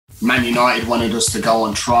Man United wanted us to go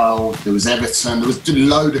on trial. There was Everton. There was a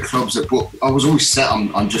load of clubs but I was always set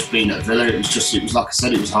on just being at Villa. It was like I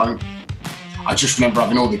said, it was home. I just remember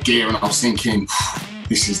having all the gear and I was thinking,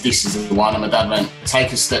 this is the one. And my dad went,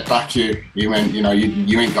 take a step back, you went, you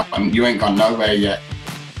ain't gone nowhere yet.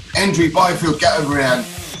 Hendrie, Byfield, get over here and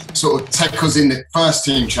sort of take us in the first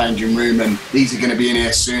team changing room, and these are going to be in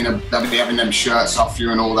here soon, and they'll be having them shirts off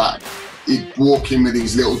you and all that. He'd walk in with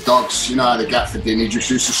these little dogs, you know how the gaffer did, he just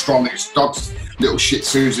used to stroll his dogs, little shih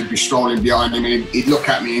tzus would be strolling behind him, and he'd look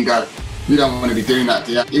at me and go, you don't want to be doing that,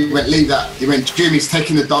 do you? He went, leave that. He went, Jimmy's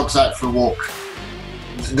taking the dogs out for a walk.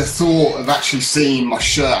 The thought of actually seeing my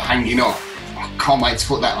shirt hanging up, I can't wait to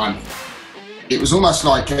put that on. It was almost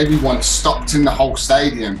like everyone stopped in the whole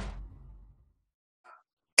stadium.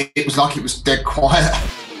 It was like it was dead quiet.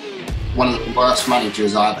 One of the worst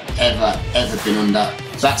managers I've ever been under.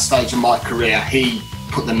 At that stage of my career, he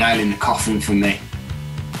put the nail in the coffin for me.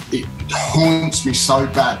 It haunts me so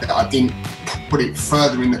bad that I didn't put it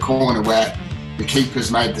further in the corner where the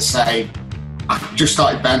keepers made the save. I just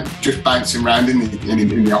started bouncing around in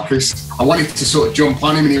the office. I wanted to sort of jump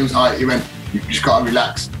on him, and he went, you've just got to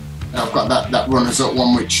relax. I've got that runners-up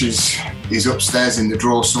one, which is upstairs in the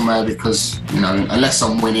drawer somewhere, because, unless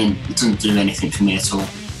I'm winning, it doesn't do anything for me at all.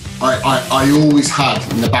 I always had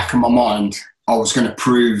in the back of my mind, I was going to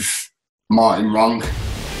prove Martin wrong.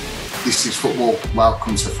 This is football.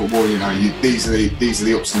 Welcome to football. These are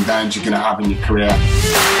the ups and downs you're going to have in your career.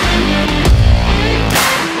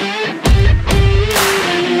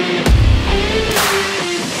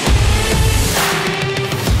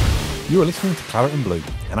 You are listening to Claret and Blue,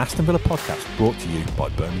 an Aston Villa podcast brought to you by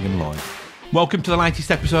BirminghamLive. Welcome to the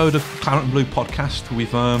latest episode of Claret and Blue podcast.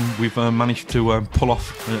 We've managed to pull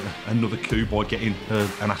off another coup by getting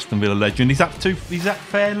an Aston Villa legend. Is that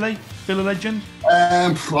fair, Lee? Villa legend?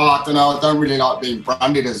 Well, I don't know. I don't really like being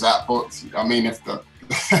branded as that, but I mean, if a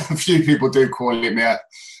few people do call it me, I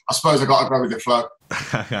suppose I've got to go with the flow.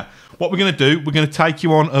 What we're going to do, we're going to take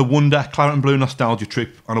you on a Wonder Claret and Blue nostalgia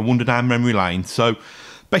trip on a Wonder down memory lane. So,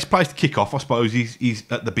 best place to kick off, I suppose, is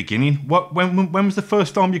at the beginning. When was the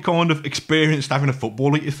first time you kind of experienced having a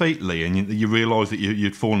football at your feet, Lee, and you realised that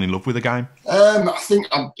you'd fallen in love with the game? I think,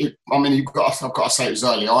 I've got to say it was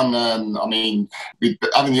early on.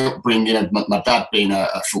 Having the upbringing of my dad being a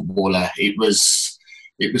footballer, it was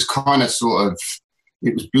kind of sort of,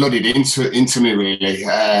 it was blooded into me, really.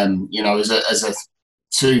 As a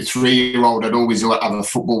 2-3-year-old, I'd always have a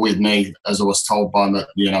football with me, as I was told by my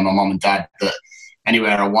mum and dad, that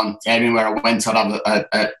anywhere I went, I'd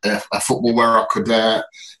have a football where I could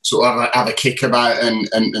sort of have a kick about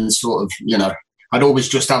and sort of, I'd always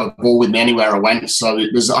just have a ball with me anywhere I went. So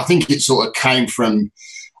I think it sort of came from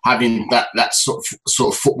having that sort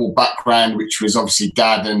of football background, which was obviously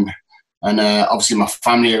dad and obviously my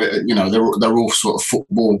family. They're all sort of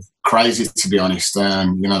football crazy, to be honest.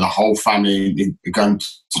 The whole family going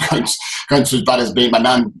to as bad as being my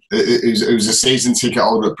nan, who's a season ticket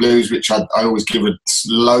holder at Blues, which I always give her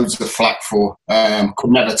loads of flack for.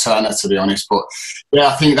 Could never turn her, to be honest. But yeah,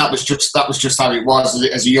 I think that was just how it was.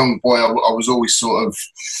 As a young boy, I was always sort of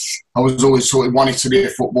wanting to be a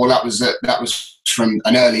footballer. That was from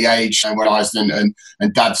an early age, and realised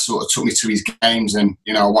and Dad sort of took me to his games, and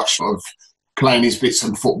I watched sort of playing his bits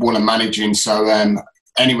of football and managing. So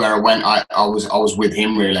anywhere I went, I was with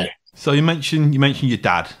him, really. So you mentioned your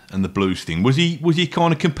dad and the Blues thing. Was he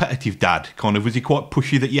kind of competitive dad? Was he quite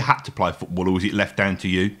pushy that you had to play football, or was it left down to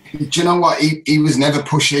you? Do you know what? He was never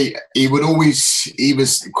pushy. He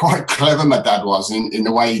was quite clever, my dad was, in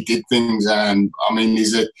the way he did things.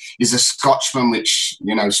 He's a Scotsman, which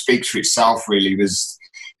speaks for itself, really.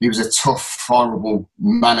 He was a tough, horrible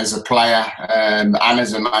man as a player and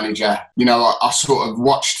as a manager. I sort of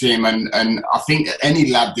watched him, and I think any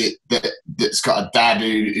lad that's got a dad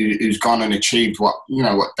who's gone and achieved what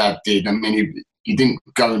Dad did. I mean, he didn't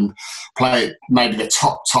go and play at maybe the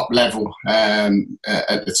top level at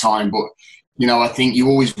the time, but I think you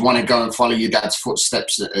always want to go and follow your dad's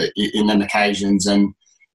footsteps in them occasions, and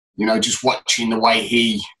just watching the way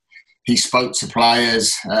he spoke to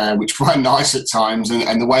players, which were nice at times,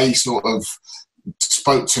 and the way he sort of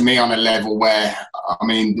spoke to me on a level where,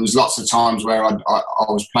 there was lots of times where I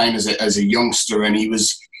was playing as a youngster, and he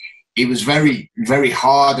was very, very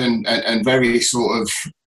hard and very sort of,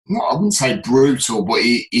 I wouldn't say brutal, but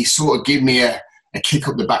he sort of gave me a kick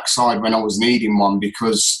up the backside when I was needing one,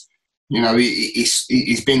 because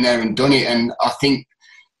he's been there and done it. And I think,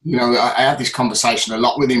 I had this conversation a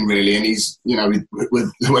lot with him, really, and he's,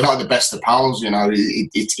 we're like the best of pals.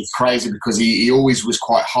 It's crazy because he always was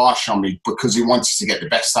quite harsh on me because he wanted to get the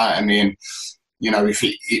best out of me. And if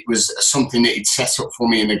it was something that he'd set up for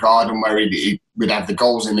me in the garden, where we'd have the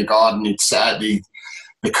goals in the garden, he'd set out the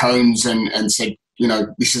cones and said,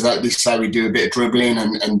 this is how we do a bit of dribbling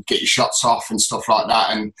and get your shots off and stuff like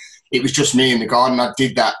that. And it was just me in the garden. I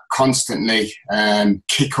did that constantly.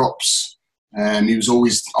 Kick-ups. He was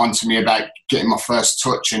always on to me about getting my first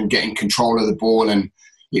touch and getting control of the ball. And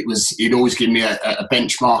he'd always give me a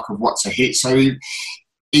benchmark of what to hit. So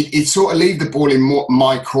he'd sort of leave the ball in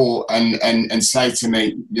my court and say to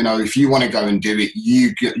me, if you want to go and do it,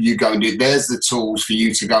 you go and do it. There's the tools for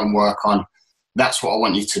you to go and work on. That's what I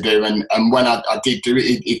want you to do. And when I did do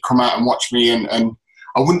it, he'd come out and watch me, and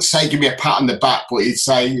I wouldn't say give me a pat on the back, but he'd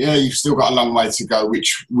say, yeah, you've still got a long way to go,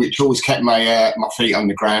 which always kept my feet on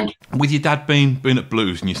the ground. With your dad being at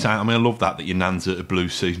Blues, and you say, I love that your nan's at a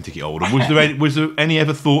Blues season ticket holder. Was there any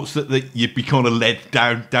ever thoughts that you'd be kind of led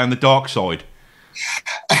down the dark side?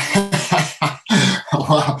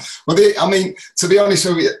 To be honest,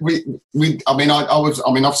 obviously I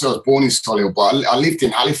was born in Solihull, but I lived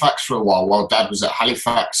in Halifax for a while Dad was at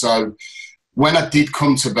Halifax. So when I did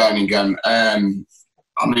come to Birmingham, I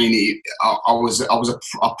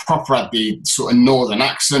proper had the sort of northern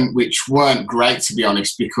accent, which weren't great, to be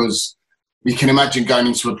honest, because you can imagine going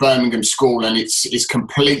into a Birmingham school and it's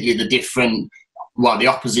completely the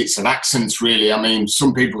opposites of accents, really.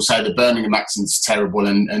 Some people say the Birmingham accent's terrible,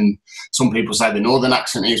 and some people say the northern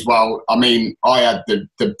accent is. Well, I had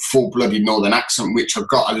the full-blooded northern accent, which I've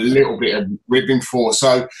got a little bit of ribbing for.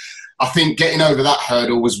 So I think getting over that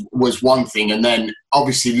hurdle was one thing, and then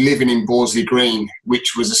obviously living in Borsley Green,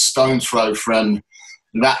 which was a stone's throw from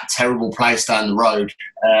that terrible place down the road.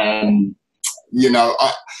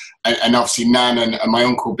 And obviously Nan and my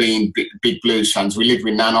uncle being big Blues fans, we lived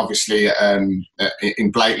with Nan obviously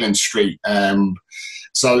in Blakeland Street.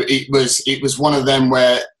 So it was one of them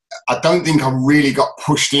where I don't think I really got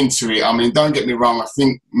pushed into it. Don't get me wrong, I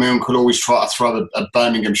think my uncle always tried to throw a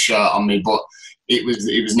Birmingham shirt on me, but it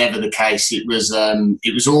was never the case. It was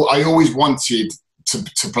all I always wanted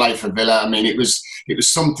to play for Villa. It was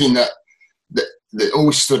something that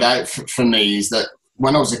always stood out for me, is that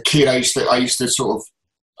when I was a kid, I used to sort of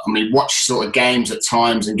watch sort of games at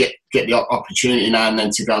times and get the opportunity now and then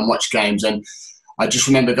to go and watch games. And I just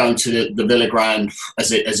remember going to the Villa ground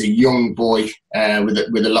as a young boy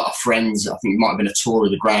with a lot of friends. I think it might have been a tour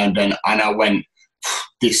of the ground, and I went,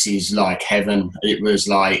 this is like heaven. It was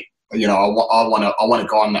like, I want to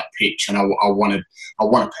go on that pitch, and I want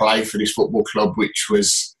to play for this football club, which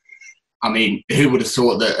was, who would have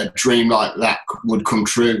thought that a dream like that would come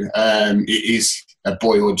true? It is a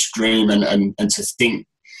boyhood's dream, and to think,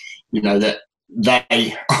 that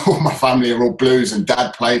all my family are all Blues, and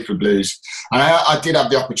Dad played for Blues. And I did have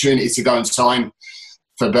the opportunity to go and sign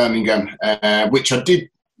for Birmingham, which I did.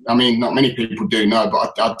 Not many people do know,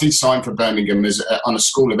 but I did sign for Birmingham on a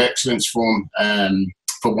School of Excellence form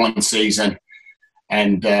for one season.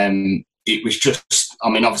 And it was just,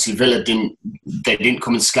 obviously Villa didn't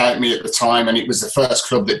come and scout me at the time, and it was the first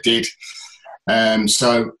club that did.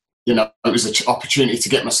 So it was an opportunity to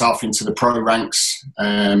get myself into the pro ranks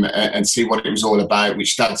and see what it was all about,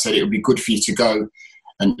 which Dad said it would be good for you to go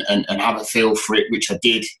and have a feel for it, which I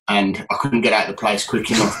did. And I couldn't get out of the place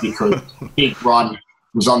quick enough because Big Ron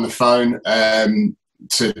was on the phone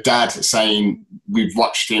to Dad saying, we've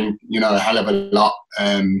watched him, a hell of a lot.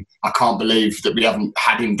 I can't believe that we haven't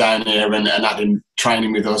had him down here and had him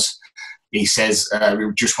training with us. He says, we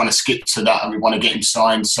just want to skip to that and we want to get him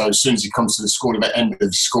signed. So as soon as he comes to the end of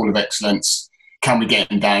the School of Excellence, can we get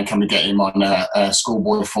him down? Can we get him on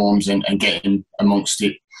schoolboy forms and get him amongst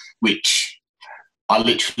it? Which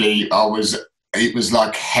it was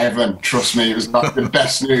like heaven, trust me. It was like the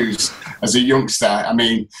best news as a youngster.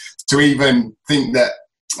 To even think that,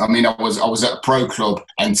 I was at a pro club,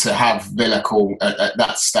 and to have Villa call at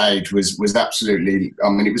that stage was absolutely,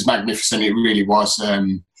 it was magnificent. It really was.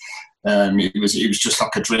 It was just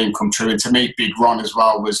like a dream come true. And to meet Big Ron as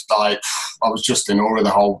well was like, I was just in awe of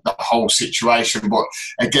the whole situation. But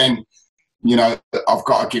again, I've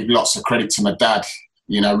got to give lots of credit to my dad.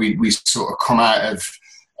 We sort of come out of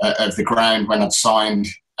the ground when I'd signed,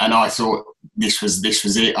 and I thought this was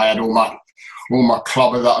it. I had all my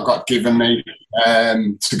clobber that I got given me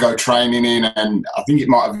to go training in, and I think I'm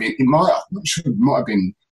not sure, it might have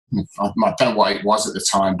been, I don't know what it was at the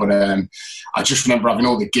time, but I just remember having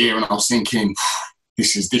all the gear, and I was thinking,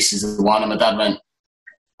 this is the one. And my dad went,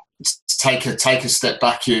 take a step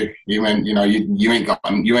back. You went, you ain't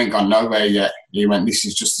gone nowhere yet. He went, this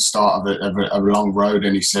is just the start of a long road.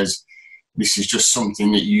 And he says, this is just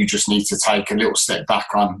something that you just need to take a little step back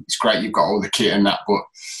on. It's great you've got all the kit and that, but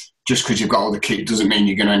just because you've got all the kit doesn't mean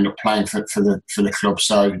you're going to end up playing for the club.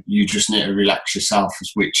 So you just need to relax yourself.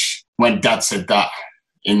 Which when Dad said that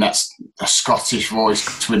in that a Scottish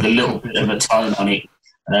voice with a little bit of a tone on it,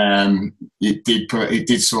 it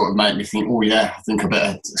did sort of make me think, oh yeah, I think I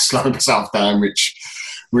better slow myself down, which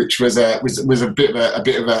was a bit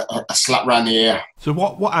of a slap round the ear. So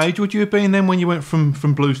what age would you have been then when you went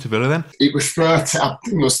from Blues to Villa then? It was 13. I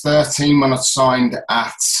think it was 13 when I signed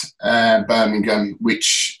at Birmingham,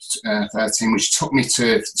 which took me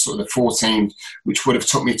to sort of the 14, which would have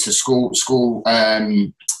took me to school.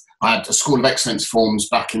 I had a School of Excellence forms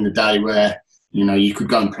back in the day where, you know, you could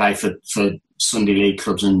go and play for Sunday league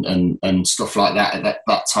clubs and stuff like that at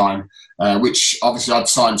that time, which obviously I'd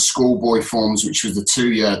signed schoolboy forms, which was the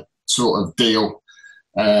 2-year sort of deal,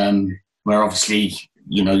 where obviously,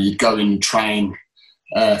 you know, you'd go in and train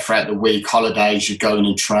throughout the week, holidays, you'd go in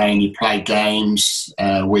and train, you play games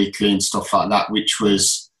weekly and stuff like that, which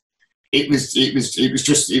was, it was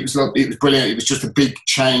brilliant. It was just a big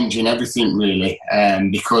change in everything really,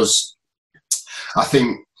 because I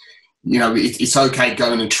think, you know, it's okay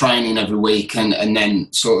going and training every week and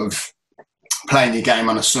then sort of playing your game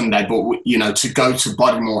on a Sunday, but, you know, to go to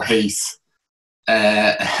Bodymoor Heath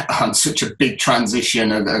on such a big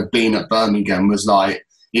transition of being at Birmingham was like,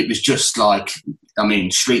 it was just like, I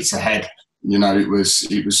mean, streets ahead. You know, it was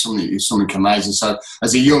something amazing. So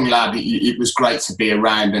as a young lad, it was great to be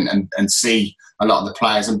around and see a lot of the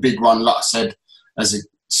players. And Big Ron, like I said, as a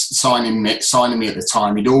signing me at the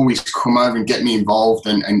time, he'd always come over and get me involved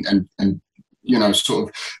and you know, sort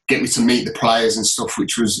of get me to meet the players and stuff,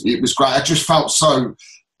 it was great. I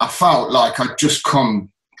felt like I'd just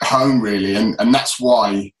come home really, and that's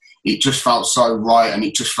why it just felt so right and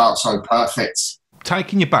it just felt so perfect.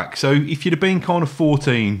 Taking you back, so if you'd have been kind of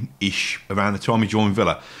 14-ish around the time you joined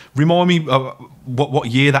Villa, remind me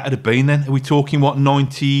what year that would have been then? Are we talking,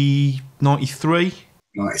 93?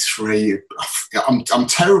 93. I'm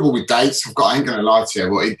terrible with dates. I ain't going to lie to you,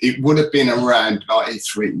 but it would have been around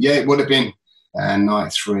 93. Yeah, it would have been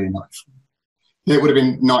 93. Yeah, it would have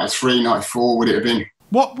been 93, 94 would it have been.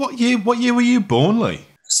 What year were you born, Lee?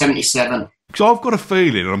 77. Because I've got a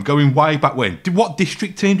feeling, and I'm going way back when. What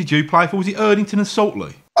district team did you play for? Was it Erdington and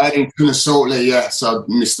Saltley? Erdington and Saltley, yeah. So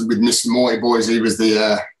with Mr. Morty Boys, he was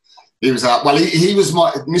my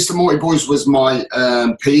Mr. Morty Boys was my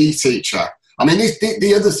PE teacher. I mean,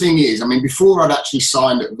 the other thing is, I mean, before I'd actually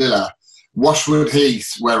signed at Villa, Washwood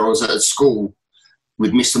Heath, where I was at school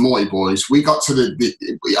with Mr. Morty Boys, we got to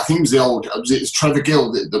I think it was Trevor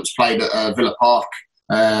Gill that was played at Villa Park.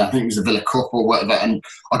 I think it was the Villa Cup or whatever, and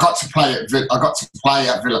I got to play at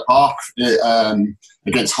Villa Park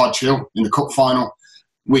against Hodge Hill in the cup final,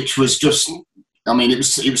 which was just, I mean, it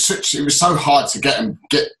was so hard to get to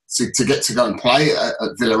go and play at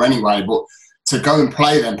Villa anyway, but to go and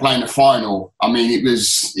play in the final, I mean, it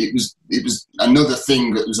was another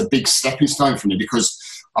thing that was a big stepping stone for me, because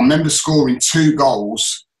I remember scoring 2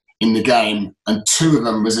 goals in the game, and 2 of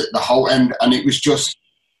them was at the whole end, and it was just.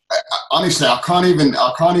 Honestly, I can't even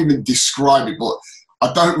describe it, but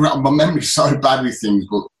my memory's so bad with things,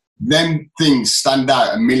 but them things stand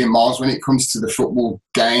out a million miles when it comes to the football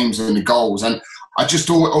games and the goals. And I just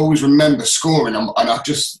always remember scoring, and I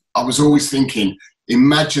was always thinking,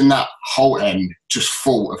 imagine that whole end just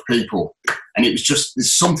full of people. And it's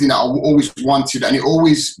something that I always wanted, and it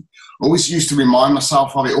always used to remind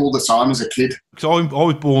myself of it all the time as a kid. So I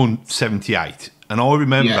was born 78. And I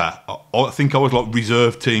remember, I think I was like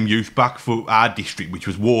reserve team youth back for our district, which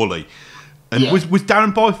was Worley. And was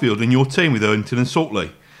Darren Byfield in your team with Erdington and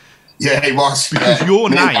Saltley? Yeah, he was. Because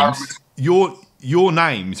your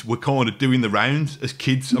names were kind of doing the rounds as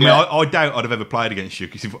kids. I mean, I doubt I'd have ever played against you,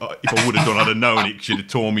 because if I would have done, I'd have known it should have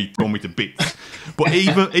torn me to bits. But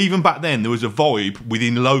even back then, there was a vibe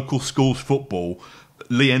within local schools football.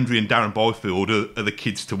 Lee Hendrie and Darren Byfield are the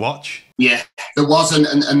kids to watch. Yeah, there was,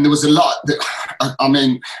 and there was a lot. I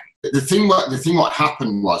mean, the thing what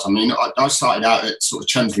happened was, I mean, I started out at sort of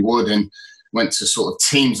Chelmsley Wood and went to sort of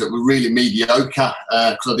teams that were really mediocre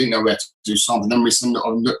because I didn't know where to do something. Then we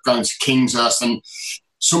ended up going to Kingshurst, and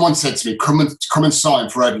someone said to me, "Come and sign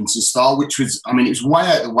for Erdington Star," which was, I mean, it was way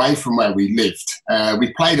out of the way from where we lived.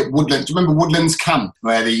 We played at Woodlands. Do you remember Woodlands Camp,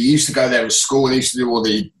 where they used to go there as school? They used to do all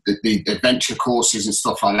the adventure courses and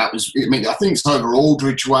stuff like that. I think it's over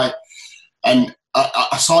Aldridge way. And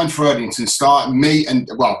I signed for Erdington Star.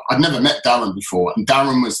 I'd never met Darren before, and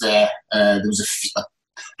Darren was there. There was a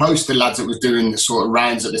host of lads that was doing the sort of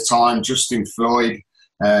rounds at the time. Justin Floyd,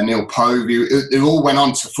 Neil Povey, they all went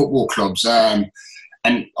on to football clubs. And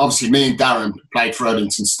obviously me and Darren played for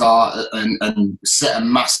Erdington Star and set a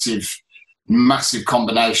massive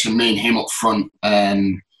combination, me and him up front.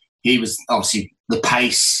 he was obviously the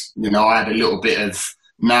pace. You know, I had a little bit of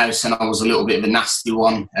nous, and I was a little bit of a nasty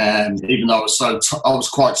one. Even though I was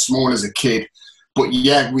quite small as a kid. But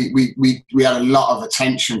yeah, we had a lot of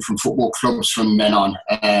attention from football clubs from then on.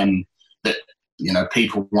 That, you know,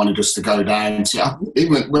 people wanted us to go down to.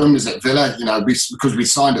 Even when we was at Villa, you know, because we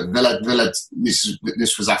signed at Villa.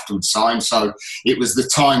 This was after we'd signed, so it was the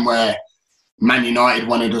time where Man United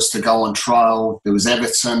wanted us to go on trial. There was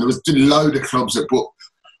Everton. There was a load of clubs that, but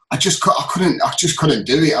I just couldn't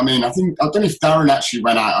do it. I mean, I don't know if Darren actually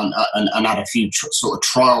went out and had a few sort of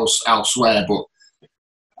trials elsewhere, but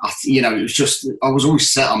you know, it was just, I was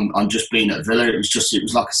always set on just being at Villa. It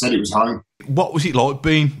was like I said, it was home. What was it like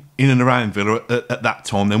being in and around Villa at that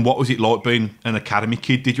time then? What was it like being an academy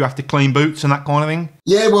kid? Did you have to clean boots and that kind of thing?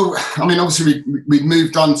 Yeah, well, I mean, obviously we'd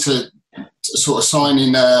moved on to sort of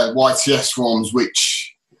signing YTS forms,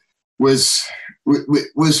 which was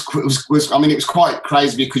I mean, it was quite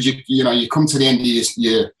crazy because you know, you come to the end of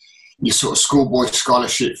your sort of schoolboy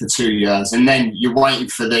scholarship for 2 years, and then you're waiting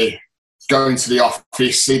for go into the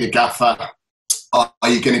office, see the gaffer. Are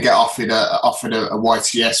you going to get offered a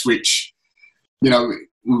YTS, which, you know,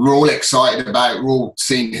 we're all excited about. We're all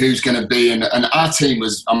seeing who's going to be, and our team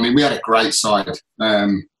was, I mean, we had a great side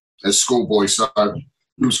as schoolboys, so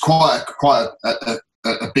it was quite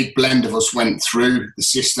a big blend of us went through the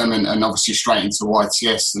system and obviously straight into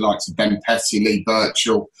YTS, the likes of Ben Petty, Lee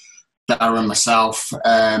Birchall, Darren, myself.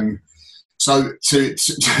 So to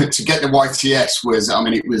get the YTS was, I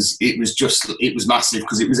mean, it was massive,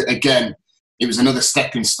 because it was another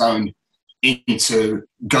stepping stone into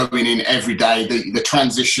going in every day. The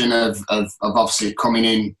transition of obviously coming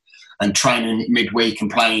in and training midweek and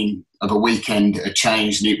playing of a weekend had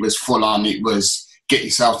changed, and it was full on. It was get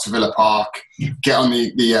yourself to Villa Park, get on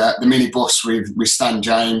the minibus with Stan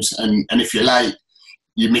James, and if you're late,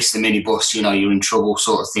 you miss the minibus, you know, you're in trouble,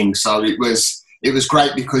 sort of thing. So it was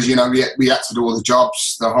great because, you know, we had to do all the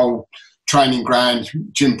jobs, the whole training ground.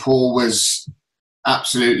 Jim Paul was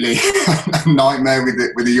absolutely a nightmare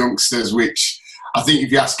with the youngsters, which I think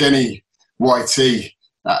if you ask any YT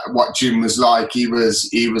what Jim was like, he was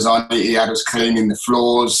on it. He had us cleaning the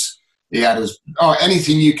floors. He had us,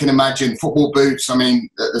 anything you can imagine, football boots. I mean,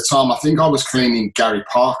 at the time, I think I was cleaning Gary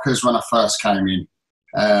Parker's when I first came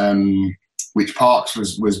in, which Parks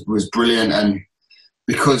was brilliant, and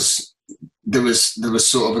because there was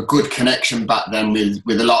sort of a good connection back then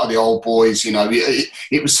with a lot of the old boys. You know,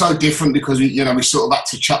 it was so different because we sort of had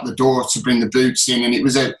to shut the door to bring the boots in, and it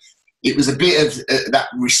was a bit of that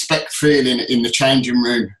respect feeling in the changing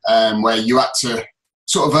room, where you had to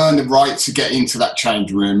sort of earn the right to get into that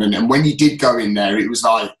changing room, and when you did go in there, it was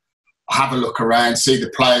like, have a look around, see the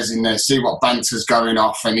players in there, see what banter's going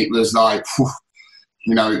off, and it was like, whew,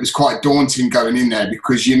 you know, it was quite daunting going in there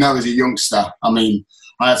because, you know, as a youngster, I mean,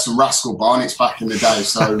 I had some rascal Barnets back in the day,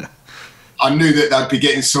 so I knew that they'd be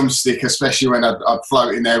getting some stick, especially when I'd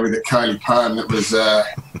float in there with a curly perm that was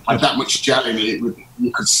had that much gel in it.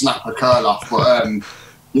 You could snap a curl off. But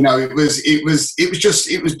you know, it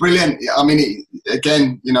was brilliant. I mean,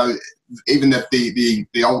 again, you know, even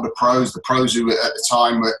the older pros, the pros who were at the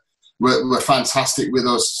time were fantastic with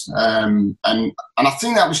us, and I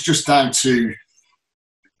think that was just down to.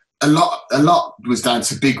 A lot was down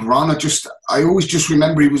to Big Ron. I always just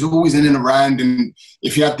remember he was always in and around, and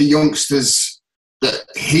if you had the youngsters that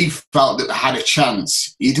he felt that had a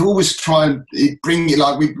chance, he'd always try and he'd bring you,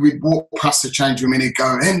 like we'd walk past the change room and he'd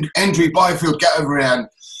go, Hendrie, Byfield, get over here, and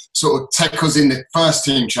sort of take us in the first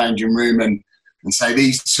team changing room and say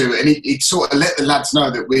these two, and he'd sort of let the lads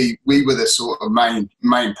know that we were the sort of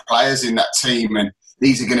main players in that team, and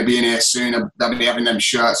these are going to be in here soon, and they'll be having them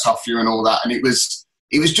shirts off you and all that, and it was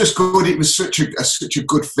just good. It was such a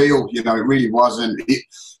good feel, you know. It really was, and like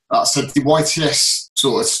I said, the YTS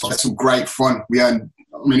sort of had some great fun. We earned,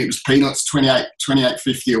 I mean, it was peanuts,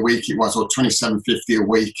 28.50 a week it was, or 27.50 a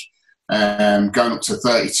week, going up to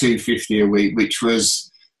 32.50 a week, which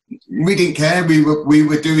was, we didn't care. We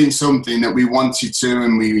were doing something that we wanted to,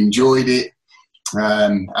 and we enjoyed it.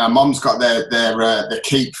 Our mums got their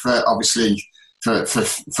keep for obviously.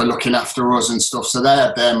 For looking after us and stuff, so they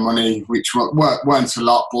had their money, which weren't a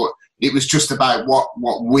lot, but it was just about what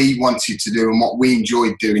we wanted to do and what we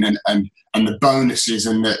enjoyed doing, and the bonuses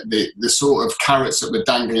and the sort of carrots that were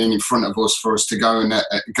dangling in front of us for us to go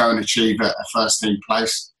and achieve a first team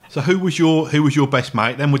place. So who was your best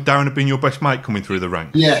mate then? Would Darren have been your best mate coming through the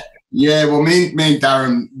ranks? Yeah. Well, me and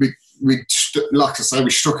Darren, we like I say, we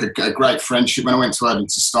struck a great friendship when I went to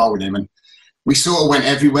Erdington to start with him, and we sort of went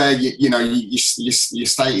everywhere. You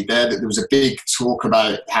stated there that there was a big talk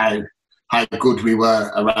about how good we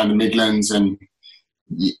were around the Midlands, and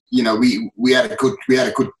you know, we had a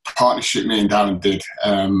good partnership. Me and Darren did.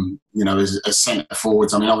 You know, as centre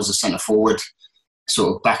forwards. I mean, I was a centre forward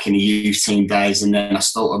sort of back in the youth team days, and then I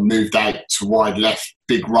sort of moved out to wide left.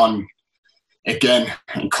 Big Ron again,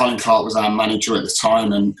 and Colin Clark was our manager at the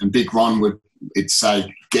time, and Big Ron would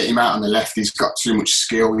say, get him out on the left. He's got too much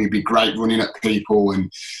skill. He'd be great running at people, and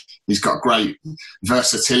he's got great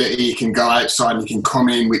versatility. He can go outside and he can come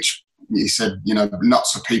in, which he said, you know,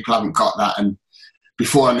 lots of people haven't got that. And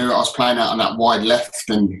before I knew it, I was playing out on that wide left,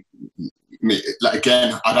 and like,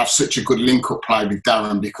 again, I'd have such a good link-up play with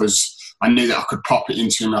Darren because I knew that I could pop it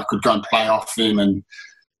into him. I could go and play off him, and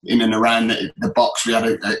in and around the box, we had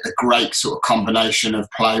a great sort of combination of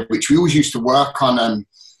play, which we always used to work on.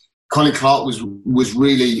 Colin Clark was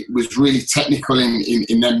really technical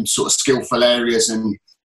in them sort of skillful areas, and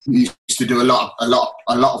he used to do a lot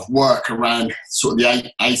of work around sort of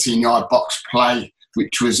the 18-yard box play,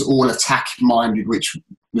 which was all attack minded, which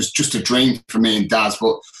was just a dream for me and Daz.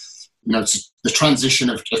 But you know, the transition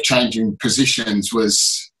of changing positions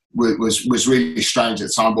was really strange at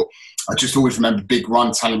the time. But I just always remember Big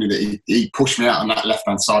Ron telling me that he pushed me out on that left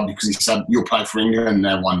hand side because he said, "You'll play for England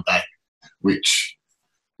there one day," which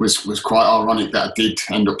was quite ironic that I did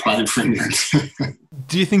end up playing for England.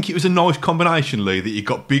 Do you think it was a nice combination, Lee, that you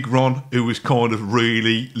got Big Ron, who was kind of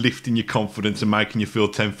really lifting your confidence and making you feel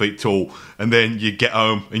 10 feet tall, and then you get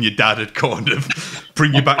home and your dad had kind of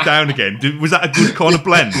bring you back down again? Was that a good kind of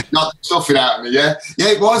blend? Not stuffing out of me, yeah. Yeah,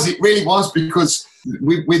 it was. It really was, because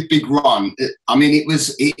with Big Ron, it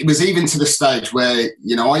was even to the stage where,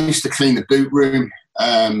 you know, I used to clean the boot room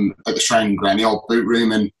at the training ground, the old boot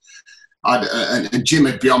room, and and Jim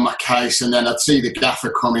would be on my case, and then I'd see the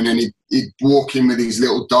gaffer coming, and he'd walk in with these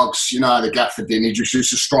little dogs. You know how the gaffer did. He just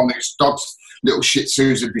used to stroll his dogs, little Shih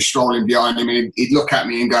Tzus would be strolling behind him, and he'd look at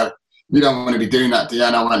me and go, "You don't want to be doing that, do you?"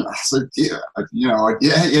 And I said, "Yeah, you know,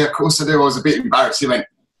 yeah, of course I do." I was a bit embarrassed. He went,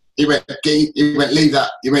 "Leave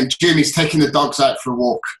that." He went, "Jim, he's taking the dogs out for a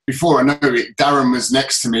walk." Before I knew it, Darren was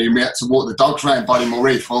next to me, and we had to walk the dogs around Bodymore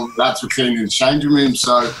Reef while the lads were cleaning the changing room.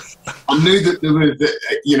 So I knew that there was,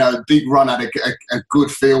 you know, Big Ron had a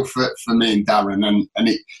good feel for me and Darren, and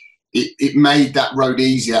it made that road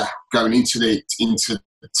easier going into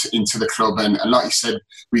the club. And like you said,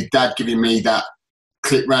 with Dad giving me that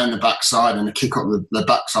clip round the backside and a kick up the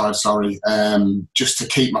backside, just to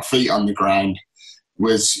keep my feet on the ground,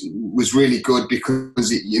 was really good,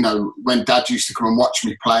 because you know, when Dad used to come and watch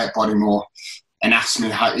me play at Bodymore and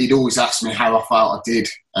he'd always ask me how I felt I did,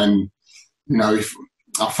 and you know, if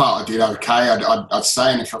I felt I did okay, I'd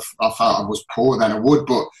say, and if I felt I was poor, then I would.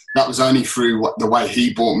 But that was only through the way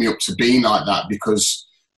he brought me up to being like that, because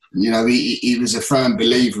you know, he was a firm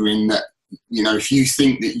believer in that. You know, if you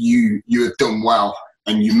think that you have done well,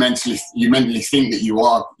 and you mentally think that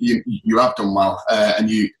you have done well, and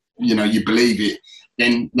you believe it,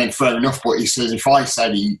 then fair enough. But he says, if I say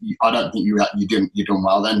that I don't think you done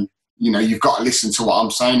well, then you know, you've got to listen to what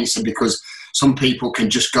I'm saying. He said, because some people can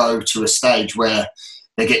just go to a stage where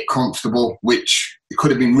they get comfortable, which it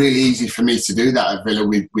could have been really easy for me to do that at Villa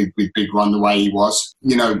with Big Ron the way he was.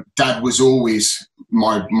 You know, Dad was always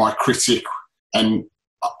my critic, and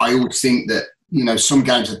I always think that, you know, some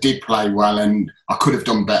games I did play well and I could have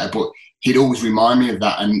done better, but he'd always remind me of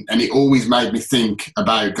that, and it always made me think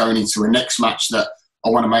about going into a next match that I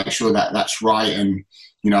want to make sure that that's right. And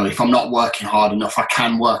you know, if I'm not working hard enough, I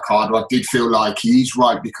can work harder. I did feel like he's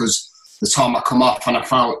right, because the time I come off and I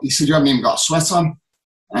felt, he said, "You haven't even got a sweat on."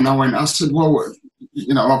 And I said, "Well,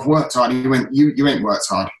 you know, I've worked hard." He went, you ain't worked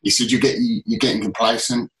hard." He said, you're getting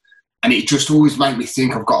complacent. And it just always made me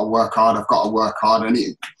think, I've got to work hard. And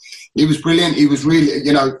it was brilliant. It was really,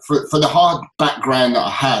 you know, for the hard background that I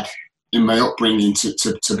had in my upbringing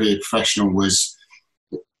to be a professional, was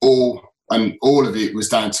all of it was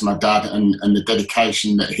down to my dad, and the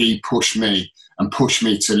dedication that he pushed me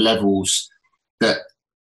to levels that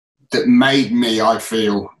made me, I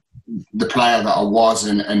feel, the player that I was,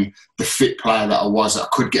 and the fit player that I was, that I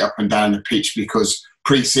could get up and down the pitch. Because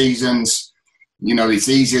pre-seasons, you know, it's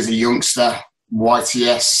easy as a youngster,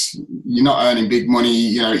 YTS, you're not earning big money,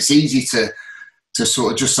 you know, it's easy to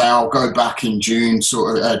sort of just say, I'll go back in June,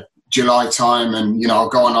 sort of July time, and you know, I'll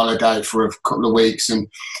go on holiday for a couple of weeks and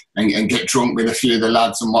get drunk with a few of the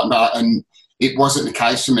lads and whatnot. And it wasn't the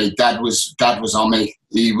case for me. Dad was on me.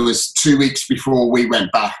 He was 2 weeks before we went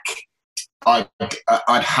back, I'd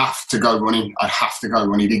have to go running.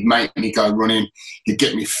 He'd make me go running. He'd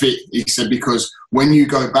get me fit. He said, because when you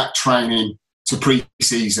go back training to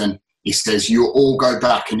pre-season, he says, you'll all go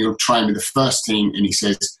back and you'll train with the first team. And he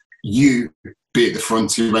says, you be at the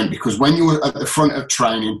front. He went, because when you're at the front of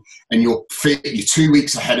training and you're fit, you're 2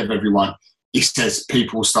 weeks ahead of everyone, he says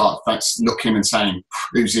people start looking and saying,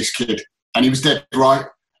 "Who's this kid?" And he was dead right.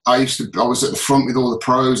 I was at the front with all the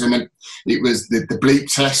pros, and it was the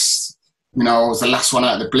bleep test. You know, I was the last one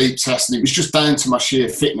out of the bleep test, and it was just down to my sheer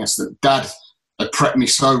fitness that Dad had prepped me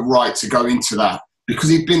so right to go into that, because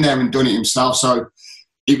he'd been there and done it himself. So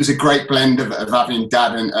it was a great blend of having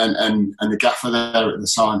Dad and the gaffer there at the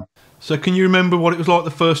time. So can you remember what it was like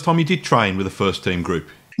the first time you did train with the first team group?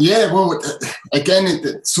 Yeah, well, again,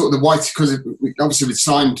 sort of the YT, because obviously we'd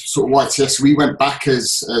signed sort of YTS. We went back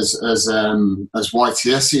as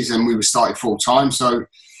YTSs, and we were started full time. So,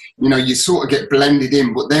 you know, you sort of get blended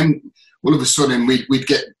in, but then all of a sudden we'd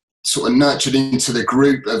get sort of nurtured into the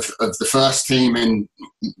group of the first team, and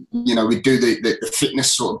you know, we'd do the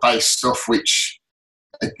fitness sort of based stuff, which,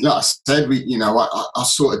 like I said, I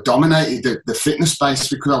sort of dominated the fitness space,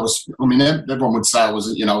 because everyone would say I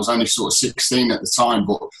was only sort of 16 at the time,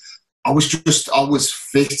 but I was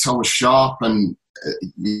fit, I was sharp, and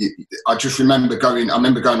I just remember going on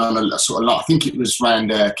a sort of lot. I think it was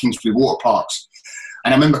around Kingsbury Water Parks,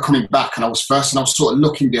 and I remember coming back, and I was first, and I was sort of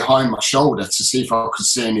looking behind my shoulder to see if I could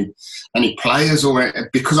see any players, or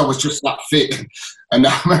because I was just that fit. And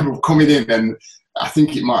I remember coming in, and I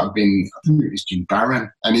think it was Jim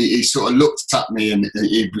Barron, and he sort of looked at me, and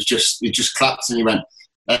he just clapped, and he went,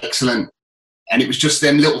 "Excellent." And it was just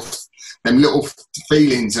them little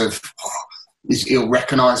feelings of, he'll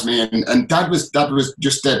recognise me, and Dad was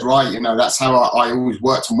just dead right. You know, that's how I always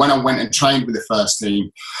worked. And when I went and trained with the first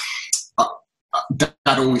team, Dad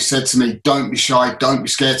always said to me, "Don't be shy, don't be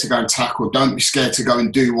scared to go and tackle, don't be scared to go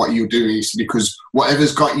and do what you're doing," because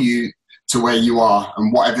whatever's got you to where you are,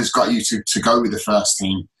 and whatever's got you to go with the first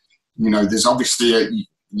team, you know, there's obviously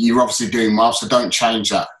you're obviously doing well, so don't change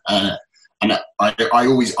that. And I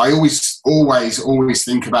always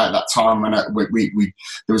think about that time when there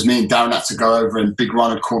was me and Darren had to go over, and Big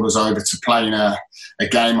Ron had called us over to play in a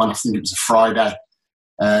game on, I think it was a Friday,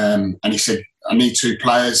 and he said, "I need 2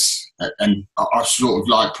 players." And I sort of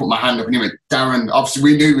like put my hand up, and he went, "Darren." Obviously,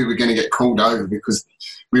 we knew we were going to get called over because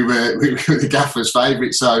we were the gaffer's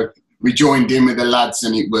favourite. So we joined in with the lads,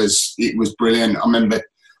 and it was brilliant. I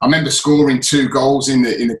remember scoring 2 goals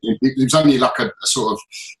it was only like a sort of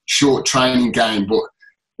short training game, but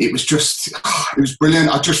it was brilliant.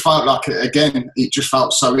 I just felt like, again, it just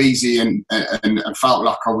felt so easy, and felt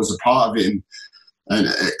like I was a part of it. And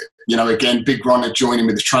you know, again, Big Ron had joined in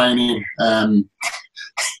with the training.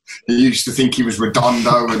 He used to think he was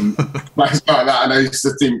Redondo and things like that. And I used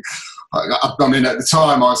to think, at the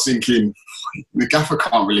time, I was thinking, the gaffer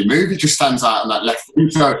can't really move. He just stands out on that left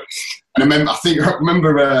wing. So, and I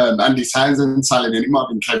remember Andy Townsend telling me, and it might have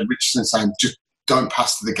been Kevin Richardson saying, "Just don't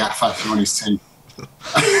pass to the gaffer if you're on his team."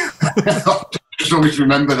 I just always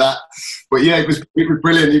remember that. But yeah, it was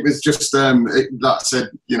brilliant. It was just, like I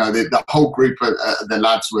said, you know, the whole group of the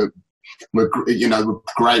lads were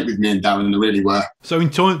great with me and Darren. They really were. So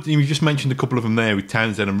in time, you just mentioned a couple of them there with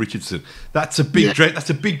Townsend and Richardson. That's a big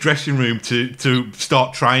that's a big dressing room to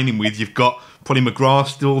start training with. You've got Polly McGrath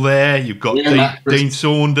still there. You've got Dean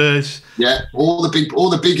Saunders. Yeah, all the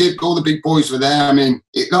big boys were there. I mean,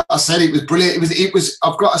 like I said, it was brilliant. It was.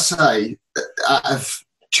 I've got to say, out of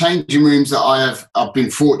changing rooms that I've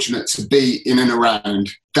been fortunate to be in and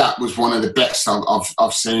around, that was one of the best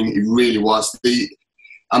I've seen. It really was.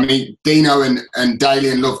 Dino and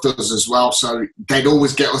Dalian loved us as well, so they'd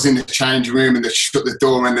always get us in the changing room, and they'd shut the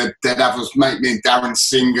door, and they'd have us make me and Darren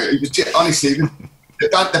sing. It was just, honestly,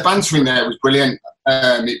 the banter in there was brilliant.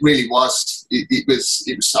 It really was. It was.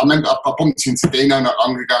 I remember I bumped into Dino not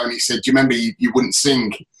long ago, and he said, "Do you remember you wouldn't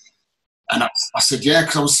sing?" And I said, "Yeah,"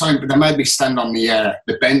 because I was saying, but they made me stand on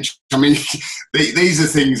the bench. I mean, these are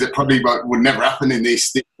things that probably would never happen in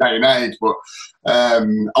this day and age, but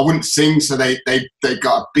I wouldn't sing, so they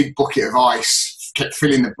got a big bucket of ice, kept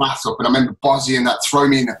filling the bath up, and I remember Bozzy and that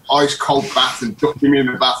throwing me in an ice cold bath and ducking me in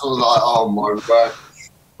the bath. I was like, "Oh my God."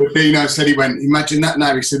 But Dino said, he went, "Imagine that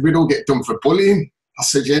now." He said, "We'd all get done for bullying." I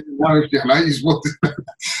said, "Yeah, no, he's what."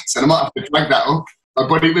 So I might have to drag that up.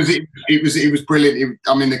 But it was brilliant.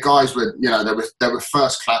 The guys were, they were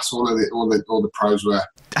first class. All the pros were.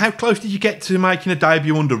 How close did you get to making a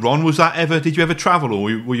debut under Ron? Did you ever travel, or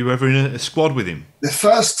were you ever in a squad with him? The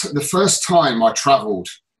first time I travelled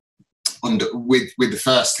with the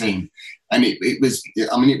first team, and it was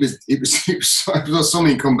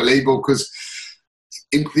something unbelievable, because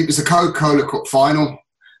it was a Coca-Cola Cup final,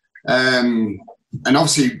 and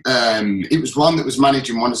obviously it was Ron that was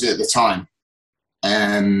managing Wannsee at the time.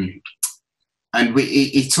 And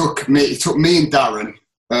he took me and Darren,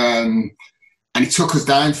 and he took us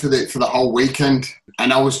down for the whole weekend,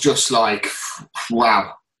 and I was just like,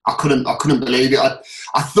 wow, I couldn't believe it.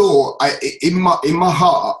 I thought in my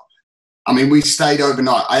heart. I mean, we stayed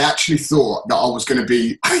overnight. I actually thought that I was going to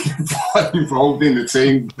be involved in the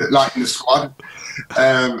team, like in the squad,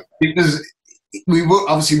 because we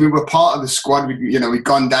were part of the squad. We'd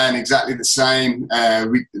gone down exactly the same. I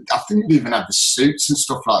think we even had the suits and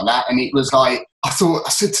stuff like that. And it was like, I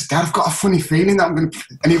said to Dad, I've got a funny feeling that I'm going to.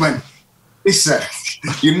 And he went, "Listen,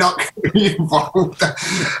 you're not going to be involved."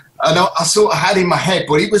 And I sort of had in my head,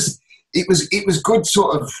 but it was good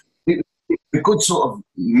sort of. A good sort of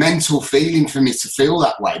mental feeling for me to feel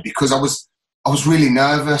that way, because I was really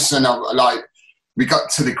nervous, and we got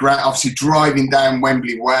to the ground, obviously driving down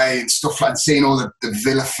Wembley Way and stuff like that, seeing all the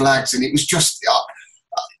Villa flags, and it was just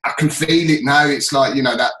I can feel it now. It's like,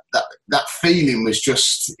 that feeling was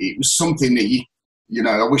just, it was something that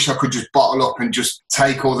I wish I could just bottle up and just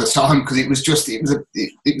take all the time, because it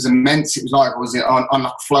was immense. It was like I was on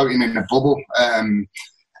like floating in a bubble.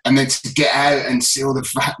 And then to get out and see all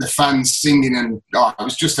the fans singing, and it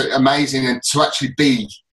was just amazing. And to actually be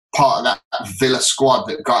part of that Villa squad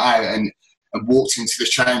that got out and walked into the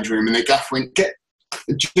change room, and the gaff went, get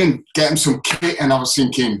him some kit. And I was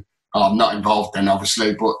thinking, I'm not involved then,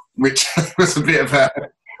 obviously, but which was a bit of a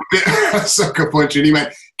sucker punch. And he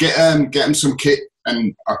went, get him some kit.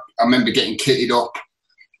 And I remember getting kitted up.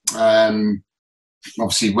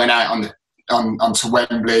 Obviously went out onto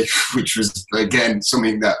Wembley, which was again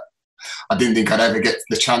something that I didn't think I'd ever get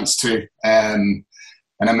the chance to. And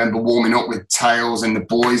I remember warming up with Tails and the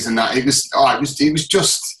boys, and that it was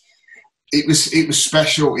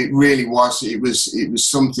special. It really was. It was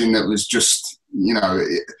something that was just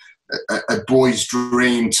a boy's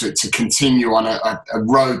dream to continue on a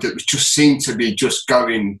road that was just seemed to be just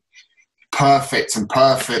going perfect,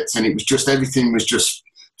 and it was just, everything was just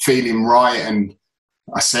feeling right. And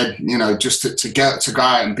I said, just to go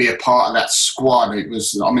out and be a part of that squad, it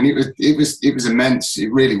was immense.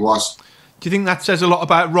 It really was. Do you think that says a lot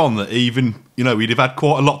about Ron, that even, he'd have had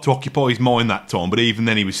quite a lot to occupy his mind that time, but even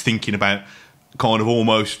then he was thinking about kind of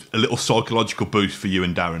almost a little psychological boost for you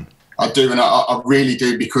and Darren? I do, and I really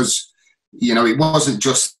do, because, it wasn't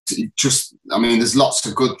just, there's lots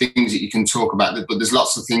of good things that you can talk about, but there's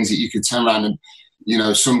lots of things that you could turn around and,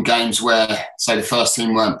 some games where, say, the first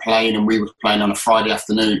team weren't playing and we were playing on a Friday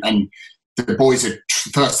afternoon, and the boys at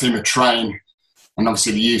first team are training, and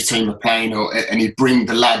obviously the youth team are playing, and he'd bring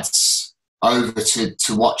the lads over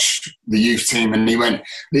to watch the youth team. And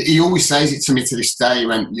he always says it to me to this day. He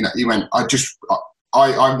went, I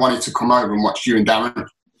wanted to come over and watch you and Darren.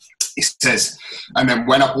 He says, and then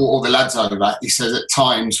when I brought all the lads over, he says at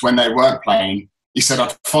times when they weren't playing, he said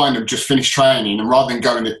I'd find them just finished training, and rather than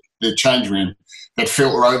go in the change room, they'd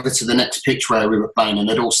filter over to the next pitch where we were playing, and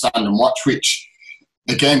they'd all stand and watch, which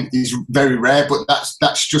again is very rare, but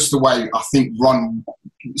that's just the way I think Ron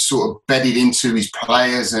sort of bedded into his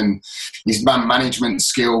players and his man management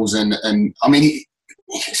skills. And I mean,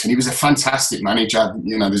 he was a fantastic manager.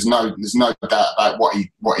 There's no doubt about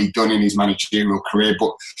what he'd done in his managerial career,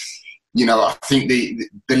 but I think the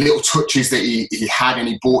little touches that he had and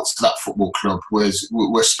he brought to that football club were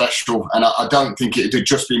special. And I don't think it had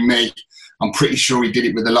just been me. I'm pretty sure he did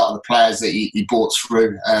it with a lot of the players that he brought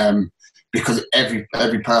through, because every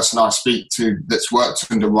person I speak to that's worked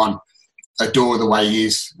under Ron adore the way he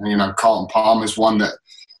is. Carlton Palmer's one that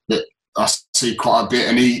I see quite a bit,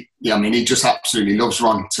 and he just absolutely loves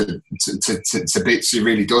Ron to bits. He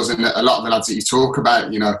really does. And a lot of the lads that you talk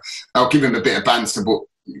about, I'll give him a bit of banter, but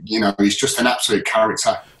he's just an absolute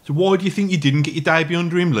character. So why do you think you didn't get your debut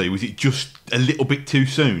under him, Lee? Was it just a little bit too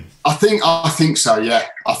soon? I think so. Yeah,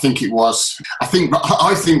 I think it was. I think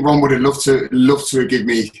Ron would have loved to have given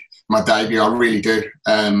me my debut. I really do.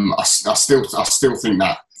 I still think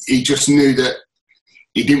that he just knew that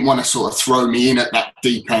he didn't want to sort of throw me in at that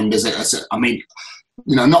deep end.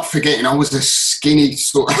 Not forgetting I was a skinny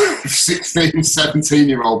sort of 16,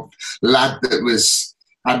 17-year-old lad that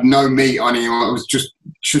had no meat on him. It was just